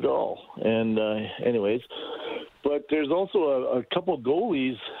shoot at all. And anyways, but there's also a couple of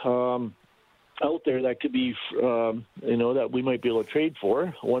goalies out there that could be, that we might be able to trade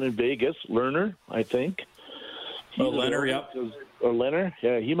for. One in Vegas, Lerner, I think. Leonard, yeah. Leonard,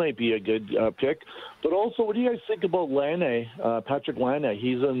 yeah, he might be a good pick. But also, what do you guys think about Laine, Patrick Laine?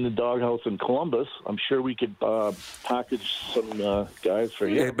 He's in the doghouse in Columbus. I'm sure we could package some guys for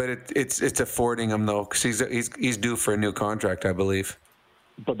you. Yeah, but it's affording him though, because he's due for a new contract, I believe.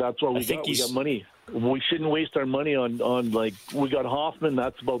 But that's what we got. We got money. We shouldn't waste our money on we got Hoffman.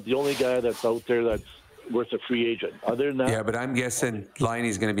 That's about the only guy that's out there that's worth a free agent. Other than that, yeah. But I'm guessing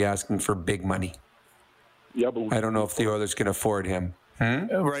Liney's going to be asking for big money. Yeah, but I don't know if the Oilers can afford him.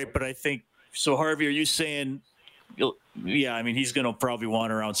 Right, but I think so. Harvey, are you saying? Yeah, I mean he's going to probably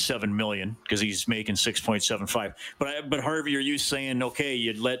want around $7 million because he's making 6.75. But Harvey, are you saying okay?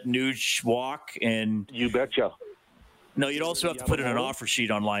 You'd let Nuge walk and you betcha. No, you'd also have to put in an offer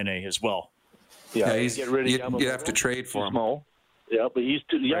sheet on Laine as well. Yeah, get rid of you have to trade for him. Small. Yeah, but he's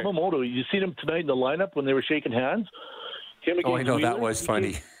Yamamoto. You seen him tonight in the lineup when they were shaking hands? I know that was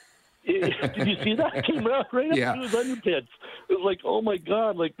funny. Did you see that? It came out right up to his underpits. It was like, oh my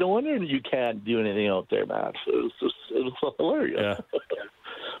God! Like, no wonder you can't do anything out there, Matt. It was hilarious.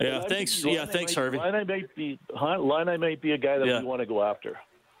 Yeah. Thanks. Yeah, thanks, Harvey. Line might be a guy that we want to go after.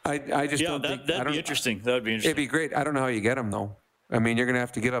 I just don't think that'd be interesting. That would be interesting. It'd be great. I don't know how you get him though. I mean, you're going to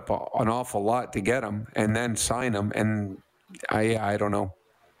have to give up an awful lot to get him, and then sign him. And I don't know.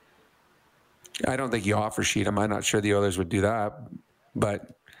 I don't think you offer sheet him. I'm not sure the Oilers would do that,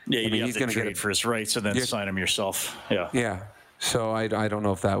 but he's going to trade for his rights and then sign him yourself. Yeah. So I don't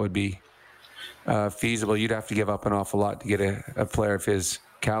know if that would be feasible. You'd have to give up an awful lot to get a player of his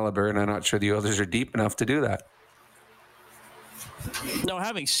caliber, and I'm not sure the Oilers are deep enough to do that. Now,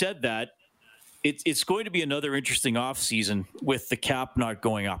 having said that, it's going to be another interesting offseason with the cap not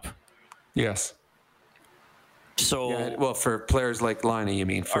going up. Yes. So, for players like Laine, you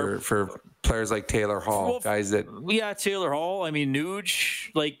mean for players like Taylor Hall, guys that Taylor Hall. I mean,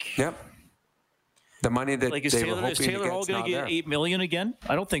 Nuge, the money that is they were hoping is Taylor Hall going to get $8 million again?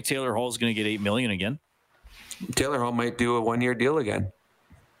 I don't think Taylor Hall is going to get $8 million again. Taylor Hall might do a 1-year deal again.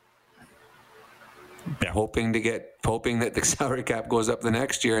 Yeah. Hoping that the salary cap goes up the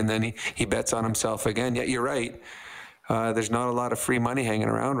next year, and then he bets on himself again. Yeah, you're right. There's not a lot of free money hanging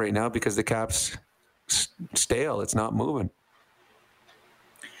around right now because the cap's stale. It's not moving.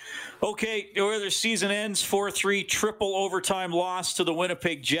 Okay, the Oilers season ends 4-3, triple overtime loss to the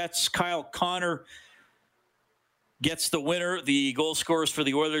Winnipeg Jets. Kyle Connor gets the winner. The goal scorers for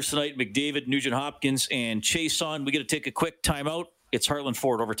the Oilers tonight: McDavid, Nugent-Hopkins, and Chiasson. We got to take a quick timeout. It's Heartland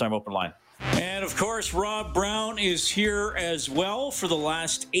Ford Overtime Open Line. And, of course, Rob Brown is here as well for the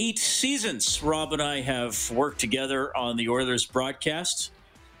last 8 seasons. Rob and I have worked together on the Oilers broadcast.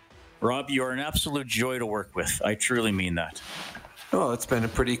 Rob, you are an absolute joy to work with. I truly mean that. Oh, it's been a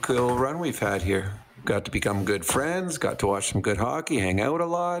pretty cool run we've had here. Got to become good friends, got to watch some good hockey, hang out a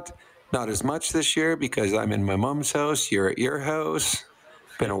lot. Not as much this year because I'm in my mom's house. You're at your house.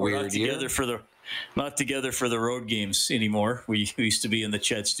 Been a weird year. Not together for the road games anymore. We used to be in the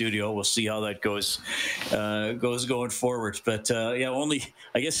Chet studio. We'll see how that goes going forward. But only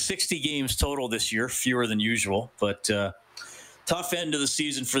I guess 60 games total this year, fewer than usual. But tough end of the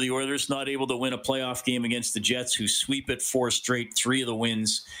season for the Oilers. Not able to win a playoff game against the Jets, who sweep it 4 straight, 3 of the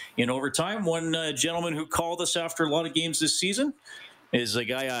wins in overtime. One gentleman who called us after a lot of games this season is a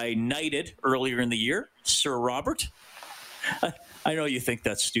guy I knighted earlier in the year, Sir Robert. I know you think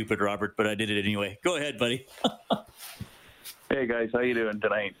that's stupid, Robert, but I did it anyway. Go ahead, buddy. Hey, guys. How you doing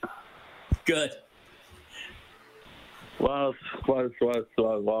tonight? Good. Well,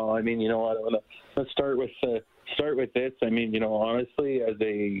 I mean, you know what? Let's start with this. I mean, honestly, as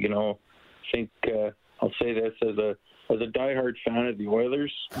a, think I'll say this as a diehard fan of the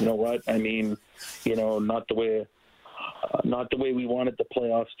Oilers. You know what? I mean, not the way we wanted the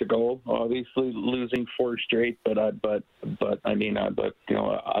playoffs to go. Obviously, losing 4 straight, but I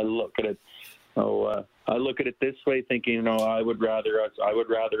look at it. I look at it this way, thinking, I would rather us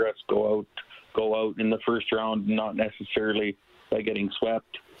go out in the first round, not necessarily by getting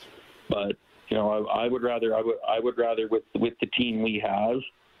swept, but I would rather with the team we have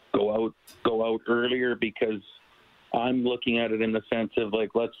go out earlier, because I'm looking at it in the sense of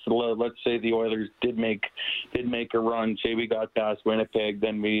let's say the Oilers did make a run. Say we got past Winnipeg,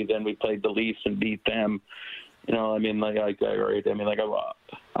 then we played the Leafs and beat them. I wouldn't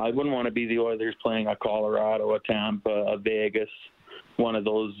want to be the Oilers playing a Colorado, a Tampa, a Vegas, one of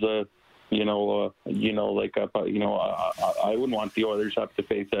those. I wouldn't want the Oilers have to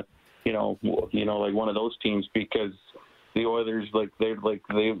face one of those teams, because the Oilers they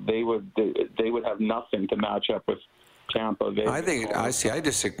would have nothing to match up with Tampa. Vegas.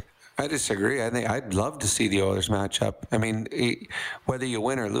 I disagree. I think I'd love to see the Oilers match up. I mean, whether you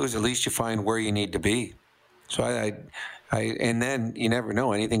win or lose, at least you find where you need to be. So and then you never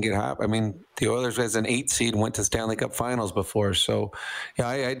know, anything could happen. I mean, the Oilers as an 8 seed went to Stanley Cup Finals before. So yeah,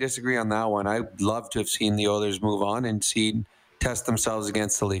 I disagree on that one. I'd love to have seen the Oilers move on and test themselves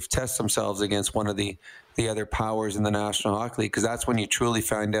against the Leafs, test themselves against one of the other powers in the National Hockey League, because that's when you truly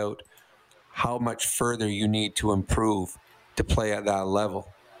find out how much further you need to improve to play at that level.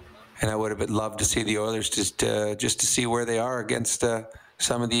 And I would have loved to see the Oilers just to see where they are against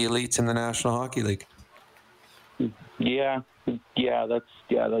some of the elites in the National Hockey League. That's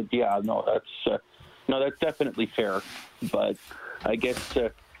definitely fair. But I guess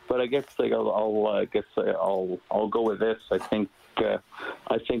I'll go with this. I think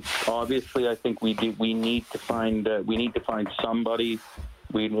we need to find somebody.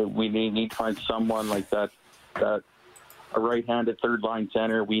 We need to find someone like that a right-handed third line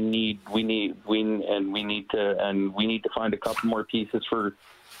center. We need to find a couple more pieces for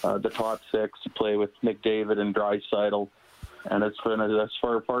the top six to play with McDavid and Draisaitl. And as far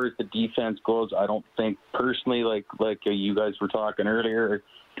as the defense goes, I don't think personally, like you guys were talking earlier,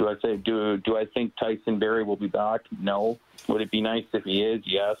 do I think Tyson Barrie will be back? No. Would it be nice if he is?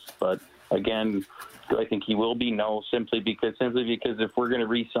 Yes. But again, do I think he will be? No. Simply because if we're going to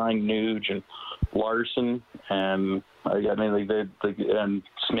re-sign Nuge and Larson and and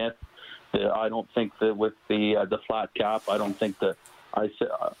Smith, I don't think that with the flat cap, I don't think that. I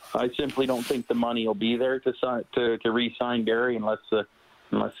simply don't think the money will be there to re-sign Barrie unless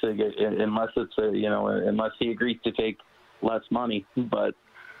he agrees to take less money. But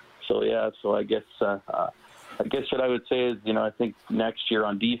so I guess what I would say is, I think next year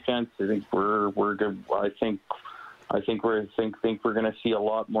on defense, I think we're good. I think we're going to see a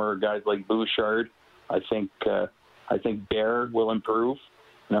lot more guys like Bouchard. I think Bear will improve.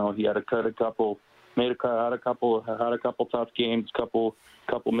 He had a couple tough games, couple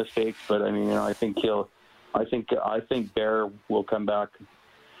mistakes, but I think Bear will come back,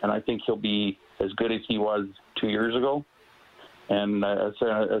 and I think he'll be as good as he was 2 years ago. And as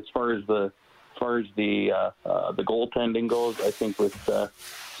far as the goaltending goes, I think with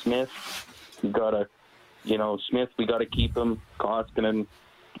Smith, we got to keep him. Koskinen,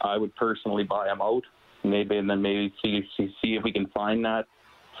 I would personally buy him out, maybe see if we can find that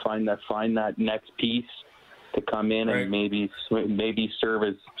next piece to come in and maybe serve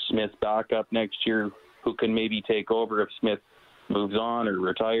as Smith's backup next year, who can maybe take over if Smith moves on or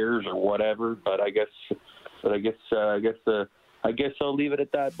retires or whatever. But I guess I'll leave it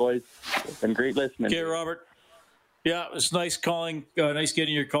at that, boys. It's been great listening. Okay, Robert. Yeah, it was nice calling. Nice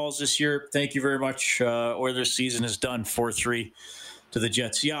getting your calls this year. Thank you very much. Oilers season is done, 4-3 to the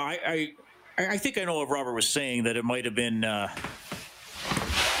Jets. Yeah, I think I know what Robert was saying, that it might have been a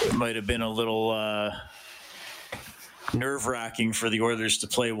little nerve-wracking for the Oilers to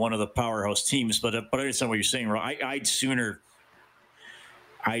play one of the powerhouse teams, but I understand what you're saying, Rob. I'd sooner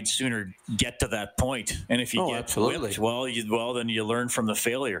get to that point, and if you get whipped, well, then you learn from the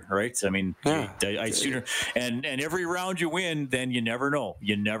failure, right? I mean, I'd sooner, and every round you win, then you never know.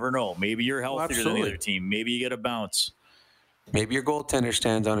 Maybe you're healthier than the other team. Maybe you get a bounce. Maybe your goaltender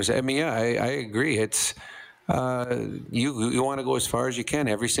stands on his. I mean, I agree. It's. You want to go as far as you can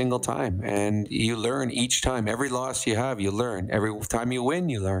every single time, and you learn each time. Every loss you have, you learn. Every time you win,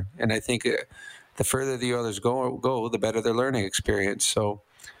 you learn. And I think the further the Oilers go, the better their learning experience. So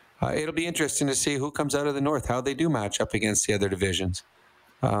it'll be interesting to see who comes out of the North, how they do match up against the other divisions.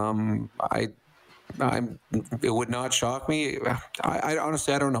 It would not shock me. I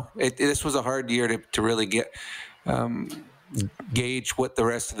honestly, I don't know. This was a hard year to really get. Gauge what the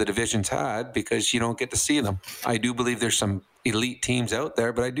rest of the divisions had, because you don't get to see them. I do believe there's some elite teams out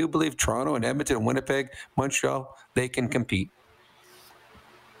there, but I do believe Toronto and Edmonton and Winnipeg, Montreal, they can compete.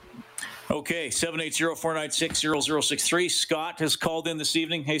 Okay, 780-496-0063. Scott has called in this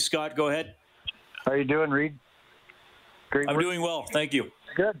evening. Hey, Scott, go ahead. How you doing, Reed? Great I'm work. doing well, thank you.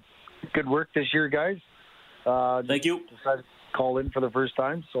 Good work this year, guys. Thank you. Decided to call in for the first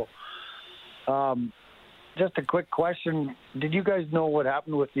time, so just a quick question. Did you guys know what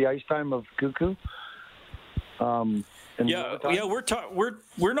happened with the ice time of Cuckoo? We're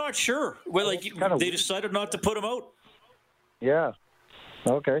not sure. Well, they decided not to put him out. Yeah.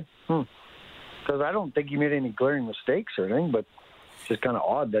 Okay. Because I don't think he made any glaring mistakes or anything, but it's just kind of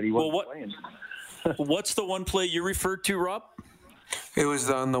odd that he wasn't playing. What's the one play you referred to, Rob? It was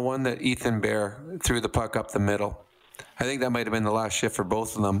on the one that Ethan Bear threw the puck up the middle. I think that might have been the last shift for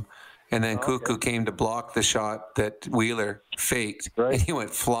both of them. And then Cuckoo came to block the shot that Wheeler faked, and he went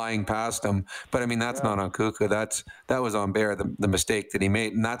flying past him. But, I mean, that's not on Cuckoo. That was on Bear, the mistake that he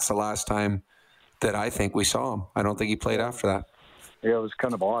made. And that's the last time that I think we saw him. I don't think he played after that. Yeah, it was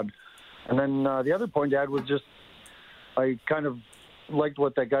kind of odd. And then the other point, Dad, was just I kind of liked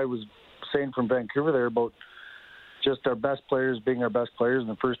what that guy was saying from Vancouver there about just our best players being our best players in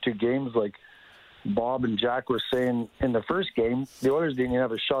the first two games. Like Bob and Jack were saying in the first game, the Oilers didn't even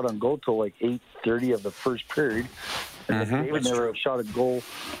have a shot on goal till like 8:30 of the first period. And McDavid never shot a goal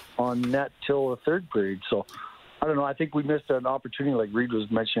on net till the third period. So, I don't know. I think we missed an opportunity, like Reed was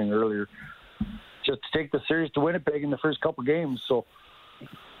mentioning earlier, just to take the series to Winnipeg in the first couple games. So,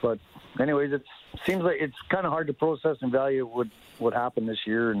 but anyways, it seems like it's kind of hard to process and value what happened this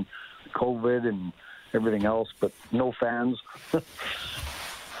year and COVID and everything else, but no fans.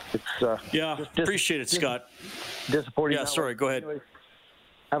 It's appreciate it, Scott. Disappointing. Yeah, sorry, go ahead. Anyways,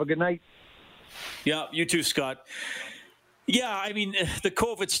 have a good night. Yeah, you too, Scott. Yeah, I mean, the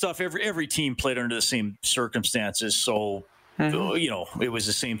COVID stuff, every team played under the same circumstances, so it was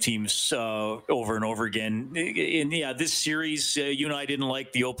the same teams over and over again. And yeah, this series, you and I didn't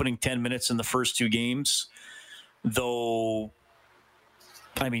like the opening 10 minutes in the first two games, though.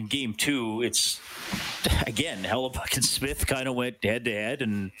 I mean, game two, it's again, Hellebuyck and Smith kind of went head to head,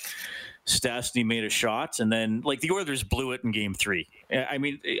 and Stastny made a shot, and then like the Oilers blew it in game three. I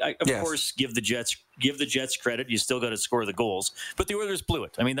mean, of course, give the Jets credit. You still got to score the goals, but the Oilers blew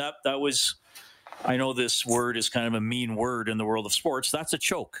it. I mean, that was. I know this word is kind of a mean word in the world of sports. That's a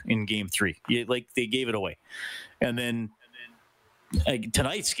choke in game three. They gave it away, and then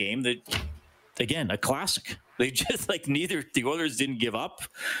tonight's game, again, a classic. They just the Oilers didn't give up.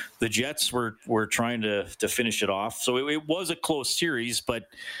 The Jets were trying to finish it off. So it was a close series, but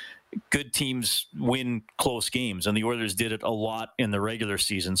good teams win close games, and the Oilers did it a lot in the regular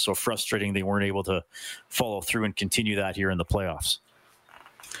season. So frustrating they weren't able to follow through and continue that here in the playoffs.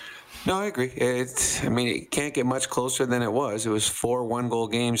 No, I agree. It can't get much closer than it was. It was 4 one-goal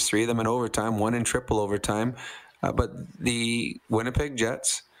games, 3 of them in overtime, 1 in triple overtime. But the Winnipeg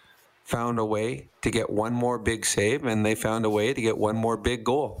Jets found a way to get one more big save, and they found a way to get one more big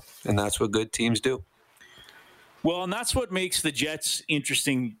goal. And that's what good teams do. Well, and that's what makes the Jets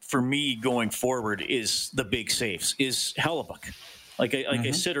interesting for me going forward is the big saves, is Hellebuyck.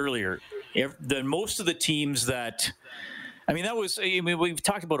 I said earlier, most of the teams that – we've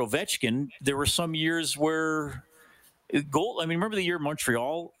talked about Ovechkin. There were some years where remember the year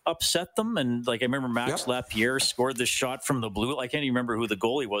Montreal upset them? And I remember Max Lapierre scored the shot from the blue. I can't even remember who the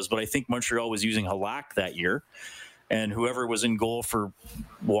goalie was, but I think Montreal was using Halak that year. And whoever was in goal for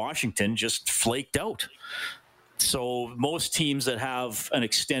Washington just flaked out. So most teams that have an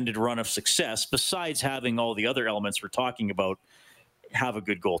extended run of success, besides having all the other elements we're talking about, have a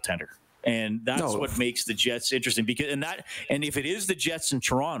good goaltender. And that's what makes the Jets interesting. And if it is the Jets in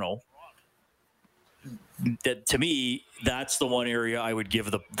Toronto, that to me, that's the one area I would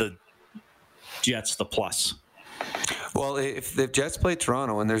give the Jets the plus. Well, if the Jets play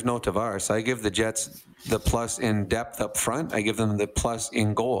Toronto and there's no Tavares, I give the Jets the plus in depth up front. I give them the plus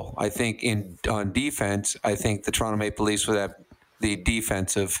in goal. I think on defense, I think the Toronto Maple Leafs would have the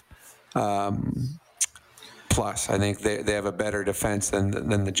defensive plus. I think they have a better defense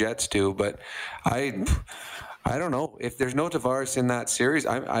than the Jets do. But I don't know. If there's no Tavares in that series,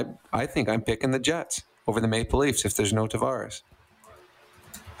 I think I'm picking the Jets over the Maple Leafs if there's no Tavares.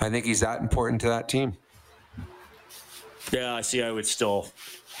 I think he's that important to that team. Yeah, I see. I would still.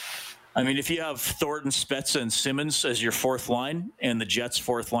 I mean, if you have Thornton, Spezza, and Simmons as your fourth line, and the Jets'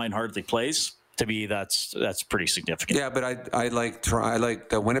 fourth line hardly plays, to me, that's pretty significant. Yeah, but I like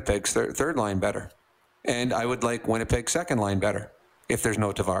the Winnipeg's third line better, and I would like Winnipeg's second line better if there's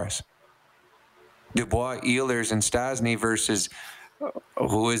no Tavares. Dubois, Ehlers, and Stastny versus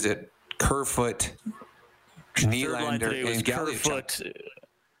who is it? Kerfoot, Nylander, and Galchenyuk.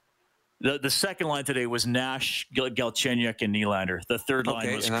 The second line today was Nash, Galchenyuk, and Nylander. The third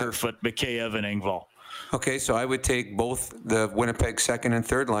line was Kerfoot, Mikheyev, and Engvall. Okay, so I would take both the Winnipeg second and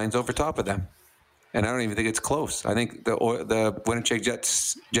third lines over top of them. And I don't even think it's close. I think the Winnipeg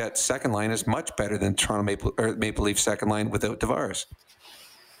Jets second line is much better than Toronto Maple Leafs second line without Tavares.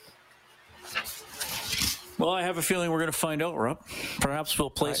 Well, I have a feeling we're going to find out, Rob. Perhaps we'll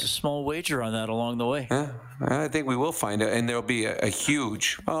place a small wager on that along the way. Yeah, I think we will find out, and there'll be a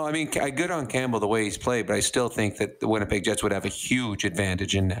huge. Well, I mean, I good on Campbell the way he's played, but I still think that the Winnipeg Jets would have a huge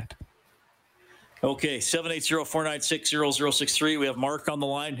advantage in that. Okay, 780-496-0063. We have Mark on the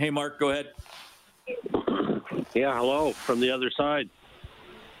line. Hey, Mark, go ahead. Yeah, hello from the other side.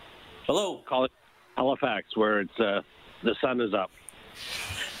 Hello. Call it Halifax, where it's the sun is up.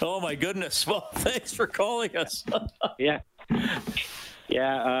 Oh, my goodness. Well, thanks for calling us. Yeah.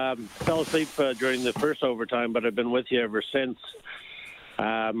 Fell asleep during the first overtime, but I've been with you ever since.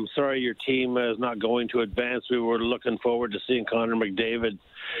 Sorry your team is not going to advance. We were looking forward to seeing Connor McDavid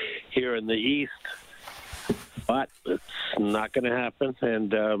here in the East, but it's not going to happen.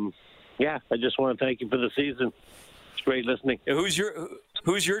 And, I just want to thank you for the season. It's great listening. Who's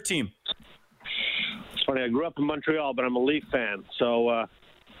your team? It's funny. I grew up in Montreal, but I'm a Leaf fan. So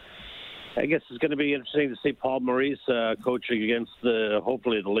I guess it's going to be interesting to see Paul Maurice coaching against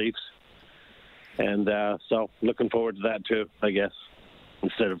hopefully the Leafs. And so looking forward to that too, I guess,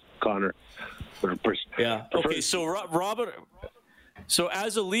 instead of Connor. Yeah. Okay, so Robin, so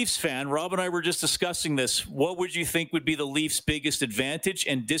as a Leafs fan, Rob and I were just discussing this. What would you think would be the Leafs' biggest advantage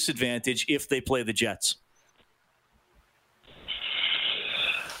and disadvantage if they play the Jets?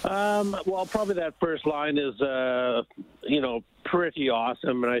 Well, probably that first line is, pretty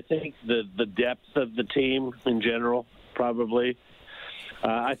awesome. And I think the depth of the team in general, probably.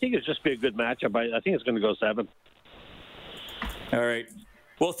 I think it's just be a good matchup. I think it's going to go 7. All right.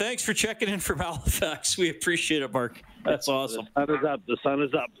 Well, thanks for checking in from Halifax. We appreciate it, Mark. That's awesome. The sun is up. The sun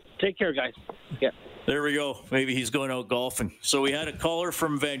is up. Take care, guys. Yeah. There we go. Maybe he's going out golfing. So we had a caller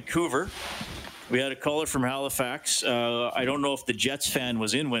from Vancouver. We had a caller from Halifax. I don't know if the Jets fan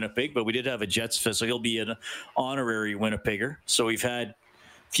was in Winnipeg, but we did have a Jets fan, so he'll be an honorary Winnipegger. So we've had a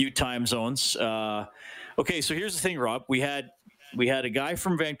few time zones. Okay, so here's the thing, Rob. We had a guy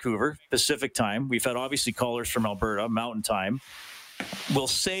from Vancouver, Pacific time. We've had obviously callers from Alberta, Mountain time. We'll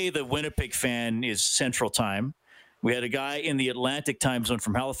say the Winnipeg fan is Central time. We had a guy in the Atlantic time zone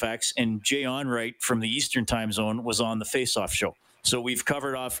from Halifax, and Jay Onright from the Eastern time zone was on the Face-Off show. So we've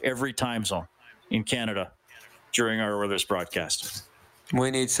covered off every time zone in Canada during our Oilers broadcast.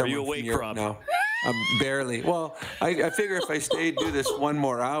 We need someone. Are you awake, Rob? No, barely. Well, I figure if I do this one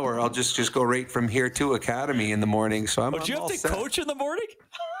more hour, I'll just go right from here to Academy in the morning. So I'm. Oh, do you have to coach in the morning?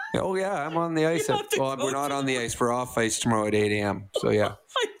 Oh yeah, I'm on the ice. We're not on the ice. We're off ice tomorrow at 8 a.m. So yeah.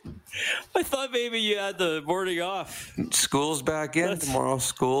 I thought maybe you had the morning off. School's back in tomorrow.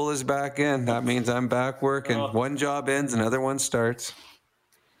 School is back in. That means I'm back working. One job ends, another one starts.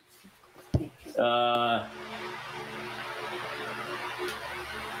 All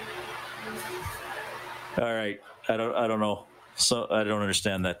right. I don't know. So I don't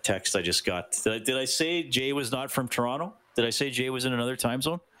understand that text I just got. Did I say Jay was not from Toronto? Did I say Jay was in another time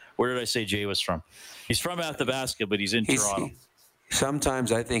zone? Where did I say Jay was from? He's from Athabasca, but he's in Toronto.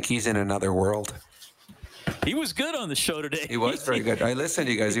 Sometimes I think he's in another world. He was good on the show today. He was very good. I listened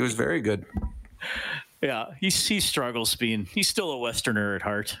to you guys. He was very good. Yeah, he struggles he's still a Westerner at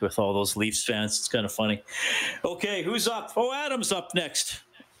heart with all those Leafs fans. It's kind of funny. Okay, who's up? Oh, Adam's up next.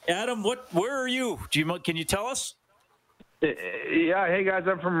 Adam, where are you? Can you tell us? Yeah, hey guys,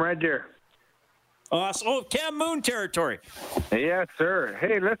 I'm from Red Deer. Awesome. Oh, Cam Moon territory. Yes, sir.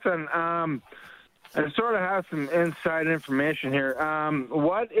 Hey, listen, I sort of have some inside information here.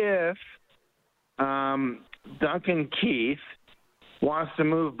 What if Duncan Keith wants to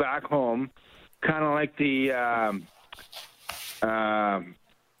move back home, kind of like the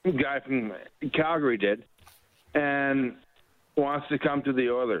guy from Calgary did, and wants to come to the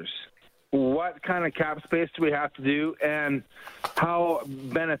Oilers? What kind of cap space do we have to do, and how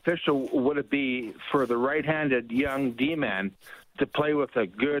beneficial would it be for the right-handed young D-man to play with a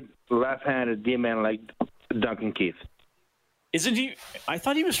good left-handed D-man like Duncan Keith? Isn't he? I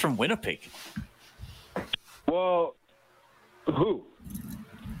thought he was from Winnipeg. Well, who?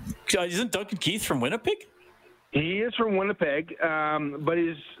 Isn't Duncan Keith from Winnipeg? He is from Winnipeg, but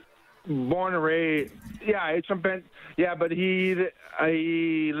he's born and raised. Yeah, he's from Penn. Yeah, but he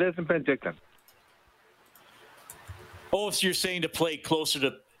lives in Penticton. Oh, so you're saying to play closer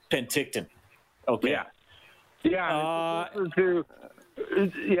to Penticton? Okay. Yeah.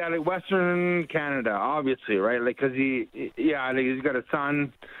 Like Western Canada, obviously, right? Like, cause he's got a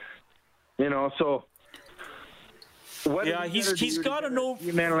son, So. He's got a no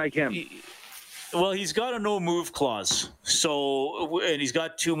man like him. Well, he's got a no move clause. So, and he's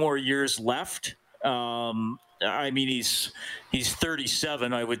got 2 more years left. He's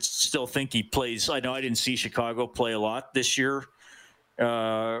 37. I would still think he plays. I know I didn't see Chicago play a lot this year,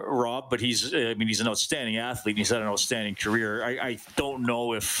 Rob, but he's an outstanding athlete. He's had an outstanding career. I don't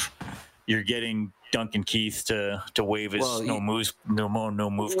know if you're getting Duncan Keith to waive his no move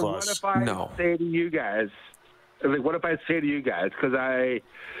clause. What if I say to you guys? What if I say to you guys? Because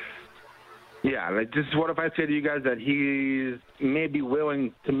what if I say to you guys that he's maybe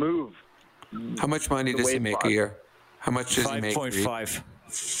willing to move? How much money does he make a year? How much does he make? 5.5.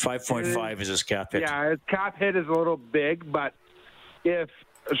 5.5 is his cap hit. Yeah, his cap hit is a little big, but if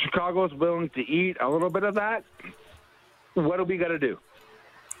Chicago's willing to eat a little bit of that, what do we got to do?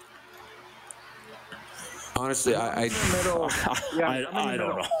 Honestly, I don't know.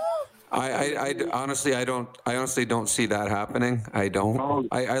 I honestly don't see that happening. I don't.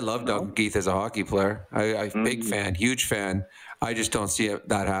 I love Duncan Keith as a hockey player. I'm big fan, huge fan. I just don't see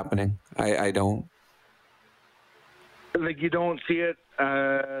that happening. I don't. Like, you don't see it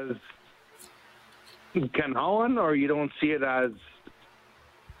as Ken Holland, or you don't see it as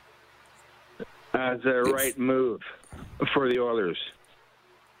a right move for the Oilers?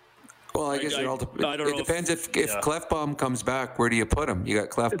 Well, I guess it depends. If Klefbom comes back, where do you put him? You got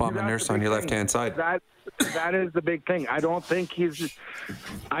Klefbom and Nurse on your left-hand side. That is the big thing. I don't think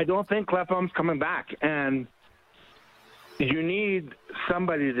Klefbom's coming back, and you need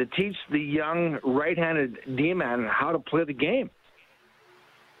somebody to teach the young right-handed D-man how to play the game.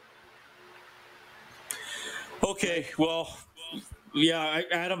 Okay, well, yeah,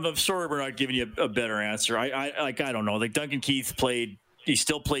 Adam, I'm sorry we're not giving you a better answer. I don't know. Like, Duncan Keith he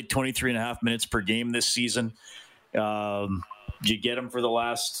still played 23 and a half minutes per game this season. you get him for the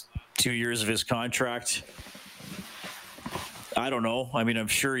last 2 years of his contract? I don't know. I mean, I'm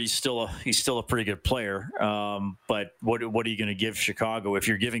sure he's still a pretty good player. But what are you going to give Chicago if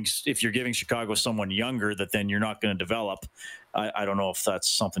you're giving Chicago someone younger that then you're not going to develop? I don't know if that's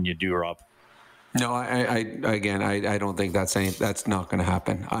something you do, Rob. No, I don't think that's not going to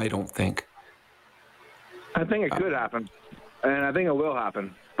happen. I don't think. I think it could happen, and I think it will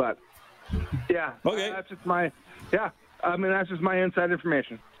happen. But yeah, okay, that's just my that's just my inside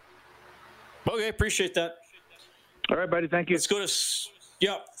information. Okay, appreciate that. All right, buddy. Thank you. Let's go to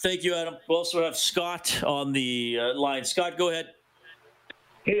thank you, Adam. We also have Scott on the line. Scott, go ahead.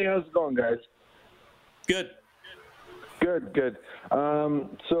 Hey, how's it going, guys? Good. Good. I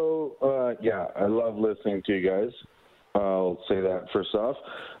love listening to you guys. I'll say that first off.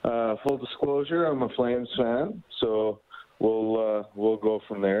 Full disclosure, I'm a Flames fan, so we'll go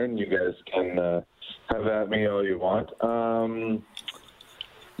from there, and you guys can have at me all you want.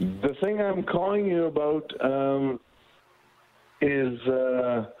 The thing I'm calling you about is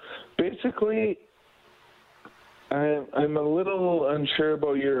basically I'm a little unsure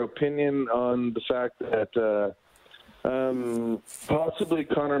about your opinion on the fact that possibly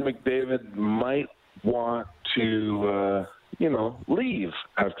Connor McDavid might want to, leave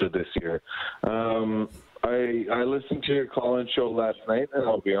after this year. I listened to your call-in show last night, and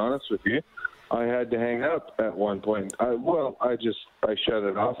I'll be honest with you, I had to hang up at one point. I shut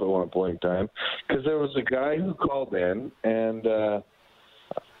it off at one point in time because there was a guy who called in, and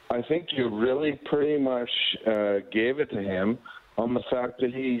I think you really pretty much gave it to him on the fact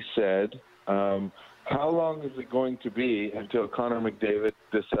that he said, how long is it going to be until Connor McDavid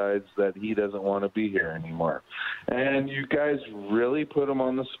decides that he doesn't want to be here anymore? And you guys really put him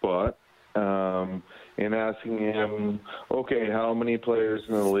on the spot in asking him, okay, how many players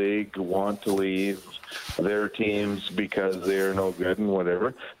in the league want to leave their teams because they're no good and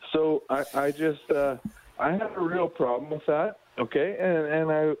whatever. So I have a real problem with that, okay? And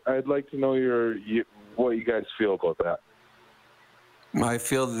I'd like to know what you guys feel about that. I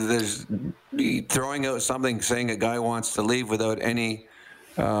feel that there's throwing out something saying a guy wants to leave without any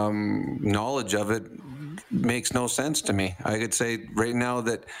knowledge of it makes no sense to me. I could say right now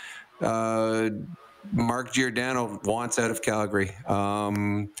that Mark Giordano wants out of Calgary,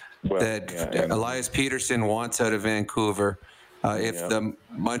 Elias Peterson wants out of Vancouver.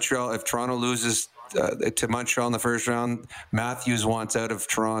 If Toronto loses to Montreal in the first round, Matthews wants out of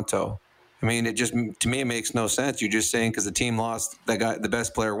Toronto. I mean, to me, it makes no sense. You're just saying because the team lost, the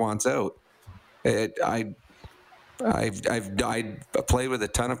best player wants out. I've played with a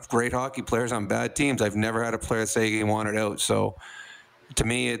ton of great hockey players on bad teams. I've never had a player say he wanted out. So to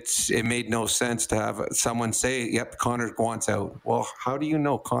me, it made no sense to have someone say, "Yep, Connor wants out." Well, how do you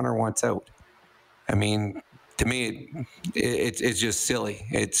know Connor wants out? I mean, to me, it's just silly.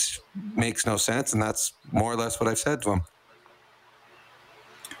 It makes no sense, and that's more or less what I've said to him.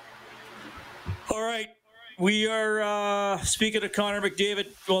 All right. We are speaking of Connor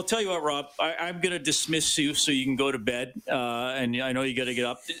McDavid. Well, I'll tell you what, Rob, I'm going to dismiss you so you can go to bed. And I know you got to get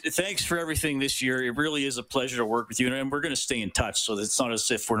up. Thanks for everything this year. It really is a pleasure to work with you. And we're going to stay in touch. So it's not as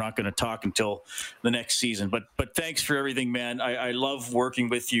if we're not going to talk until the next season. But thanks for everything, man. I love working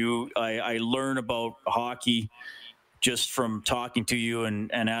with you. I learn about hockey just from talking to you and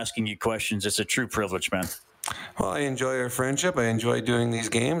asking you questions. It's a true privilege, man. Well, I enjoy our friendship. I enjoy doing these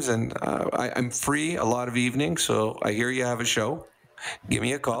games, and I'm free a lot of evenings, so I hear you have a show. Give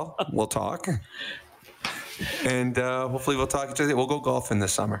me a call. We'll talk. And hopefully we'll talk each other. We'll go golfing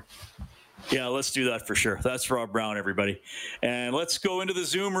this summer. Yeah, let's do that for sure. That's Rob Brown, everybody. And let's go into the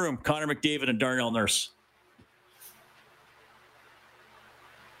Zoom room. Connor McDavid and Darnell Nurse.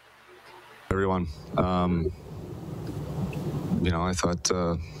 Everyone, I thought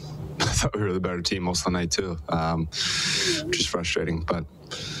we were the better team most of the night too, which is frustrating, but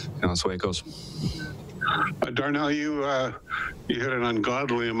that's the way it goes. Darnell, you had an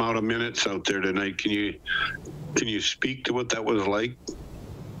ungodly amount of minutes out there tonight. Can you speak to what that was like?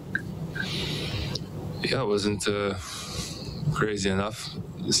 Yeah, it wasn't crazy enough.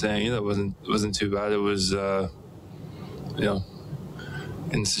 Saying that wasn't too bad. It was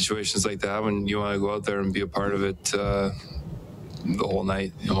in situations like that when you want to go out there and be a part of it. The whole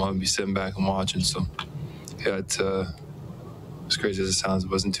night, you don't want to be sitting back and watching. So, yeah, as crazy as it sounds, it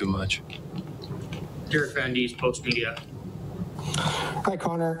wasn't too much. Derek Van Diest, Post Media. Hi,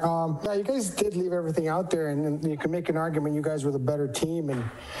 Connor. Yeah, you guys did leave everything out there, and you can make an argument you guys were the better team,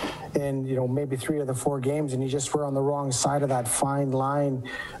 and you know, maybe 3 of the 4 games, and you just were on the wrong side of that fine line.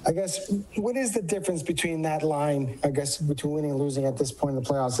 I guess, what is the difference between that line, I guess, between winning and losing at this point in the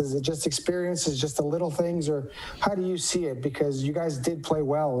playoffs? Is it just experience, is it just the little things, or how do you see it? Because you guys did play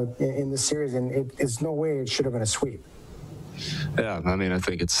well in the series, and it's no way it should have been a sweep. Yeah, I mean, I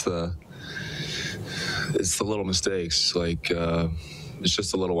think it's the little mistakes, like it's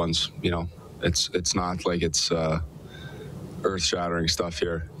just the little ones, you know. It's not like it's earth-shattering stuff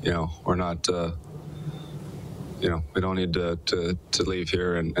here, you know. We're not, you know, we don't need to leave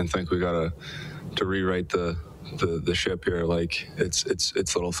here and think we gotta to rewrite the ship here. Like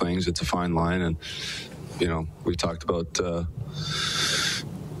it's little things. It's a fine line, and you know, we talked about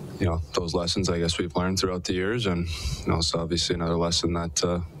you know, those lessons I guess we've learned throughout the years, and you know, it's obviously another lesson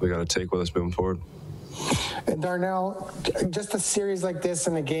that we got to take with us moving forward. And Darnell, just a series like this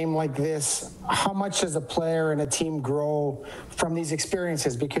and a game like this, how much does a player and a team grow from these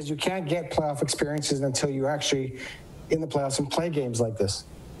experiences? Because you can't get playoff experiences until you actually in the playoffs and play games like this.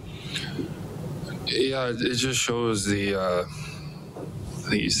 Yeah, it just shows the I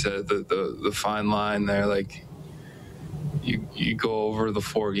think you said the fine line there. Like you go over the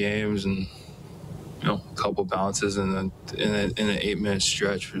 4 games and, you know, a couple bounces, and then in an 8-minute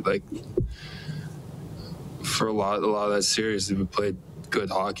stretch, like for a lot of that series, we played good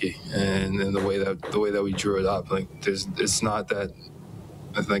hockey, and the way that we drew it up, like it's not that.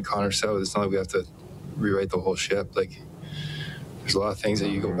 I think Connor said, it's not like we have to rewrite the whole ship. Like there's a lot of things that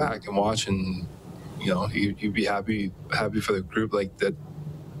you go back and watch, and you know, you'd be happy for the group, like that.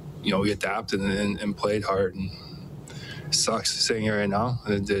 You know, we adapted and played hard, and it sucks sitting here right now.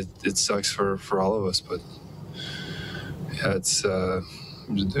 It sucks for all of us, but yeah, it's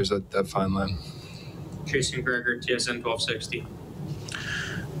there's that fine line. Jason Gregor, TSN 1260.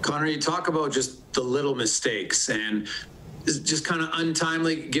 Connor, you talk about just the little mistakes and just kind of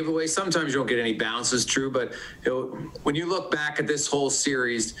untimely giveaway. Sometimes you don't get any bounces, true, but you know, when you look back at this whole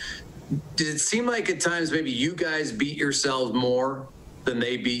series, did it seem like at times maybe you guys beat yourselves more than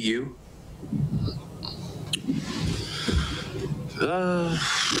they beat you?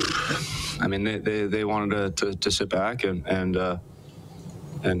 I mean, they wanted to sit back and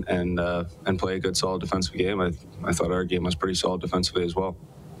play a good, solid defensive game. I thought our game was pretty solid defensively as well.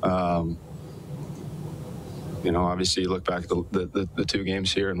 You know, obviously, you look back at the 2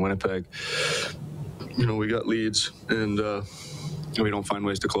 games here in Winnipeg. You know, we got leads, and we don't find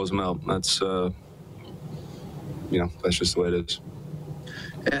ways to close them out. That's you know, that's just the way it is.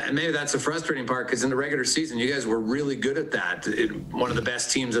 And maybe that's the frustrating part, because in the regular season, you guys were really good at that. One of the best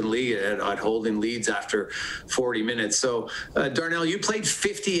teams in the league at holding leads after 40 minutes. So, Darnell, you played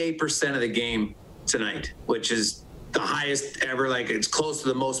 58% of the game tonight, which is the highest ever. Like, it's close to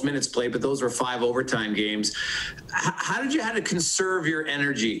the most minutes played, but those were 5 overtime games. How did you have to conserve your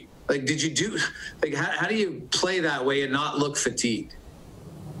energy? Like, did you do, like, how do you play that way and not look fatigued?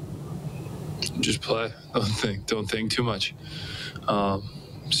 Just play. Don't think too much.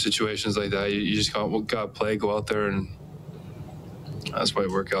 Situations like that, you just got to play, go out there, and that's why it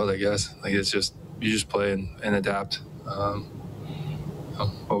work out, I guess. Like, it's just, you just play and adapt. I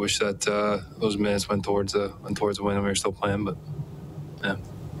wish that those minutes went towards the win and we were still playing, but yeah.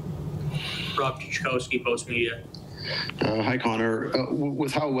 Rob Chachkowski, Post Media. Hi, Connor.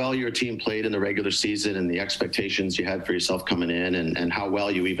 With how well your team played in the regular season and the expectations you had for yourself coming in, and how well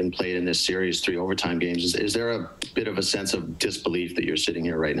you even played in this series, 3 overtime games, is there a bit of a sense of disbelief that you're sitting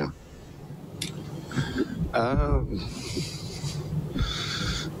here right now?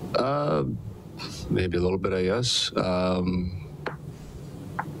 Maybe a little bit, I guess.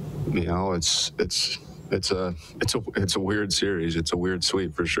 You know, it's a weird series. It's a weird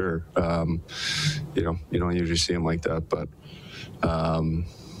sweep for sure. You know, you don't usually see them like that, but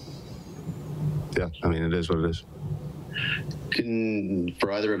yeah, I mean, it is what it is.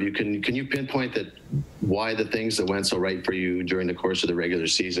 For either of you, can you pinpoint that why the things that went so right for you during the course of the regular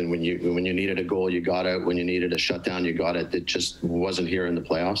season, when you needed a goal, you got it, when you needed a shutdown, you got it, that just wasn't here in the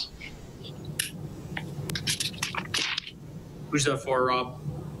playoffs? Who's that for, Rob?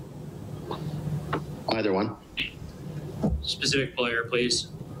 Either one. Specific player, please.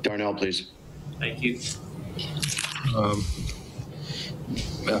 Darnell, please. Thank you.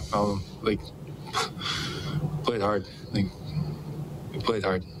 Yeah, like, played hard. Like, we played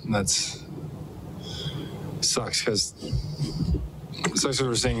hard, and that's sucks because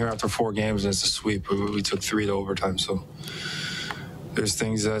we're sitting here after 4 games and it's a sweep. We took 3 to overtime, so there's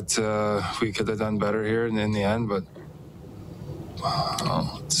things that we could have done better here in the end, but I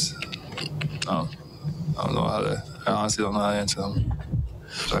don't know how to. I honestly don't know how to answer them.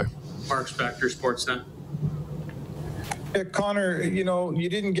 Sorry. Mark Spector, Sportsnet. Yeah, Connor, you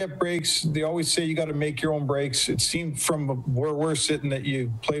didn't get breaks. They always say you got to make your own breaks. It seemed from where we're sitting that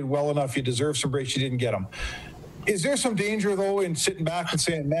you played well enough. You deserve some breaks. You didn't get them. Is there some danger, though, in sitting back and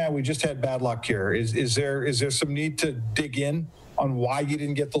saying, man, we just had bad luck here? Is there some need to dig in on why you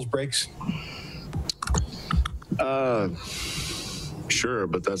didn't get those breaks? Sure,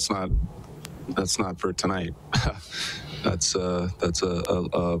 but that's not for tonight. that's a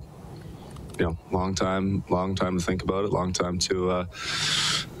long time to think about it, long time to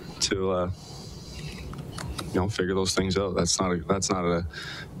figure those things out. That's not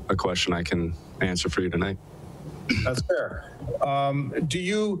a question I can answer for you tonight. That's fair. Do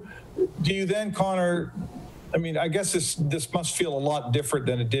you then, Connor? I mean, I guess this must feel a lot different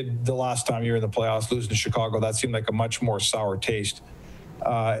than it did the last time you were in the playoffs, losing to Chicago. That seemed like a much more sour taste.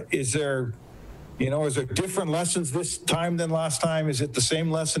 Is there different lessons this time than last time? Is it the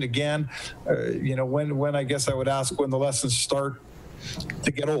same lesson again? When I guess I would ask when the lessons start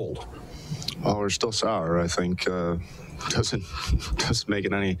to get old. Well, we're still sour. I think doesn't make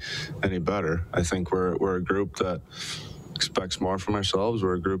it any better. I think we're a group that expects more from ourselves.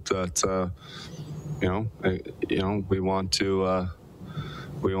 We're a group that we want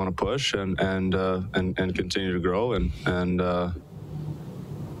to push and continue to grow and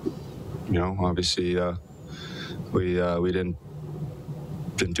obviously we didn't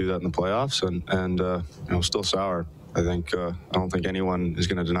do that in the playoffs and still sour. I don't think anyone is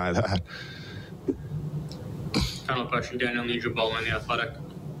going to deny that. Final question, Daniel Nugent-Bowman, The Athletic.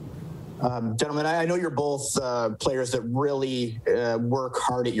 Gentlemen, I know you're both players that really work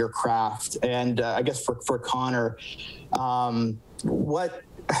hard at your craft. And I guess for Connor, given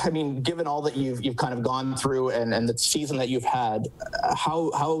all that you've kind of gone through and the season that you've had,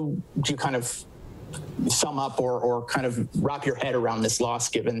 how do you kind of sum up or kind of wrap your head around this loss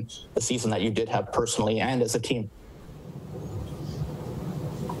given the season that you did have personally and as a team?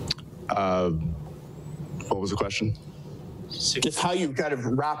 What was the question? Just how you kind of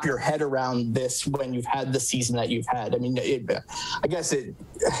wrap your head around this when you've had the season that you've had. I mean, is there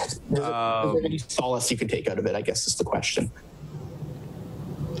any solace you can take out of it, I guess is the question.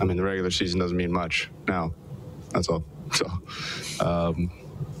 I mean, the regular season doesn't mean much now. That's all. So,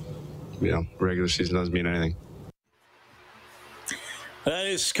 regular season doesn't mean anything. That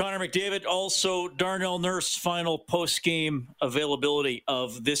is Connor McDavid. Also, Darnell Nurse final post-game availability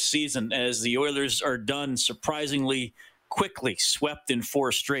of this season as the Oilers are done surprisingly quickly, swept in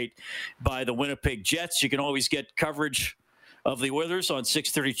 4 straight by the Winnipeg Jets. You can always get coverage of the Oilers on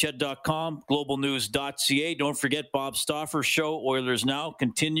 630ched.com, globalnews.ca. Don't forget Bob Stauffer's show, Oilers Now,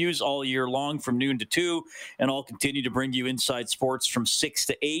 continues all year long from noon to 2, and I'll continue to bring you inside sports from 6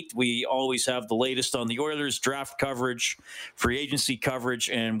 to 8. We always have the latest on the Oilers, draft coverage, free agency coverage,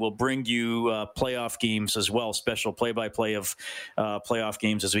 and we'll bring you playoff games as well, special play-by-play of playoff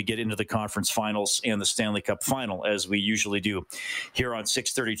games as we get into the conference finals and the Stanley Cup final, as we usually do here on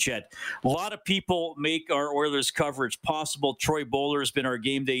 630 Ched. A lot of people make our Oilers coverage possible. Troy Bowler has been our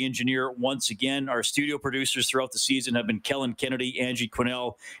game day engineer once again. Our studio producers throughout the season have been Kellen Kennedy, Angie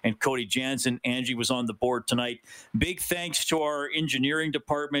Quinnell, and Cody Jansen. Angie was on the board tonight. Big thanks to our engineering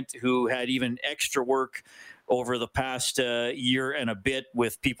department who had even extra work over the past year and a bit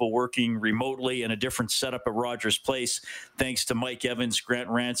with people working remotely in a different setup at Rogers Place. Thanks to Mike Evans, Grant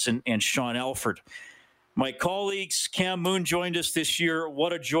Ranson, and Sean Alford. My colleagues, Cam Moon joined us this year.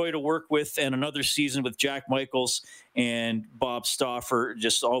 What a joy to work with, and another season with Jack Michaels and Bob Stauffer.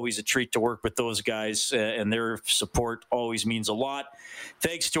 Just always a treat to work with those guys, and their support always means a lot.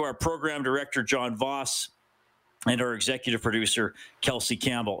 Thanks to our program director, John Voss, and our executive producer, Kelsey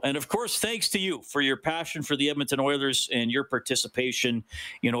Campbell. And, of course, thanks to you for your passion for the Edmonton Oilers and your participation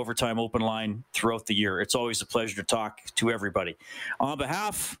in Overtime Open Line throughout the year. It's always a pleasure to talk to everybody. On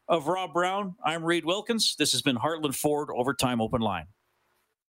behalf of Rob Brown, I'm Reed Wilkins. This has been Heartland Ford Overtime Open Line.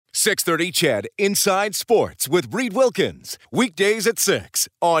 630 Ched Inside Sports with Reed Wilkins. Weekdays at 6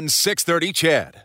 on 630 Ched.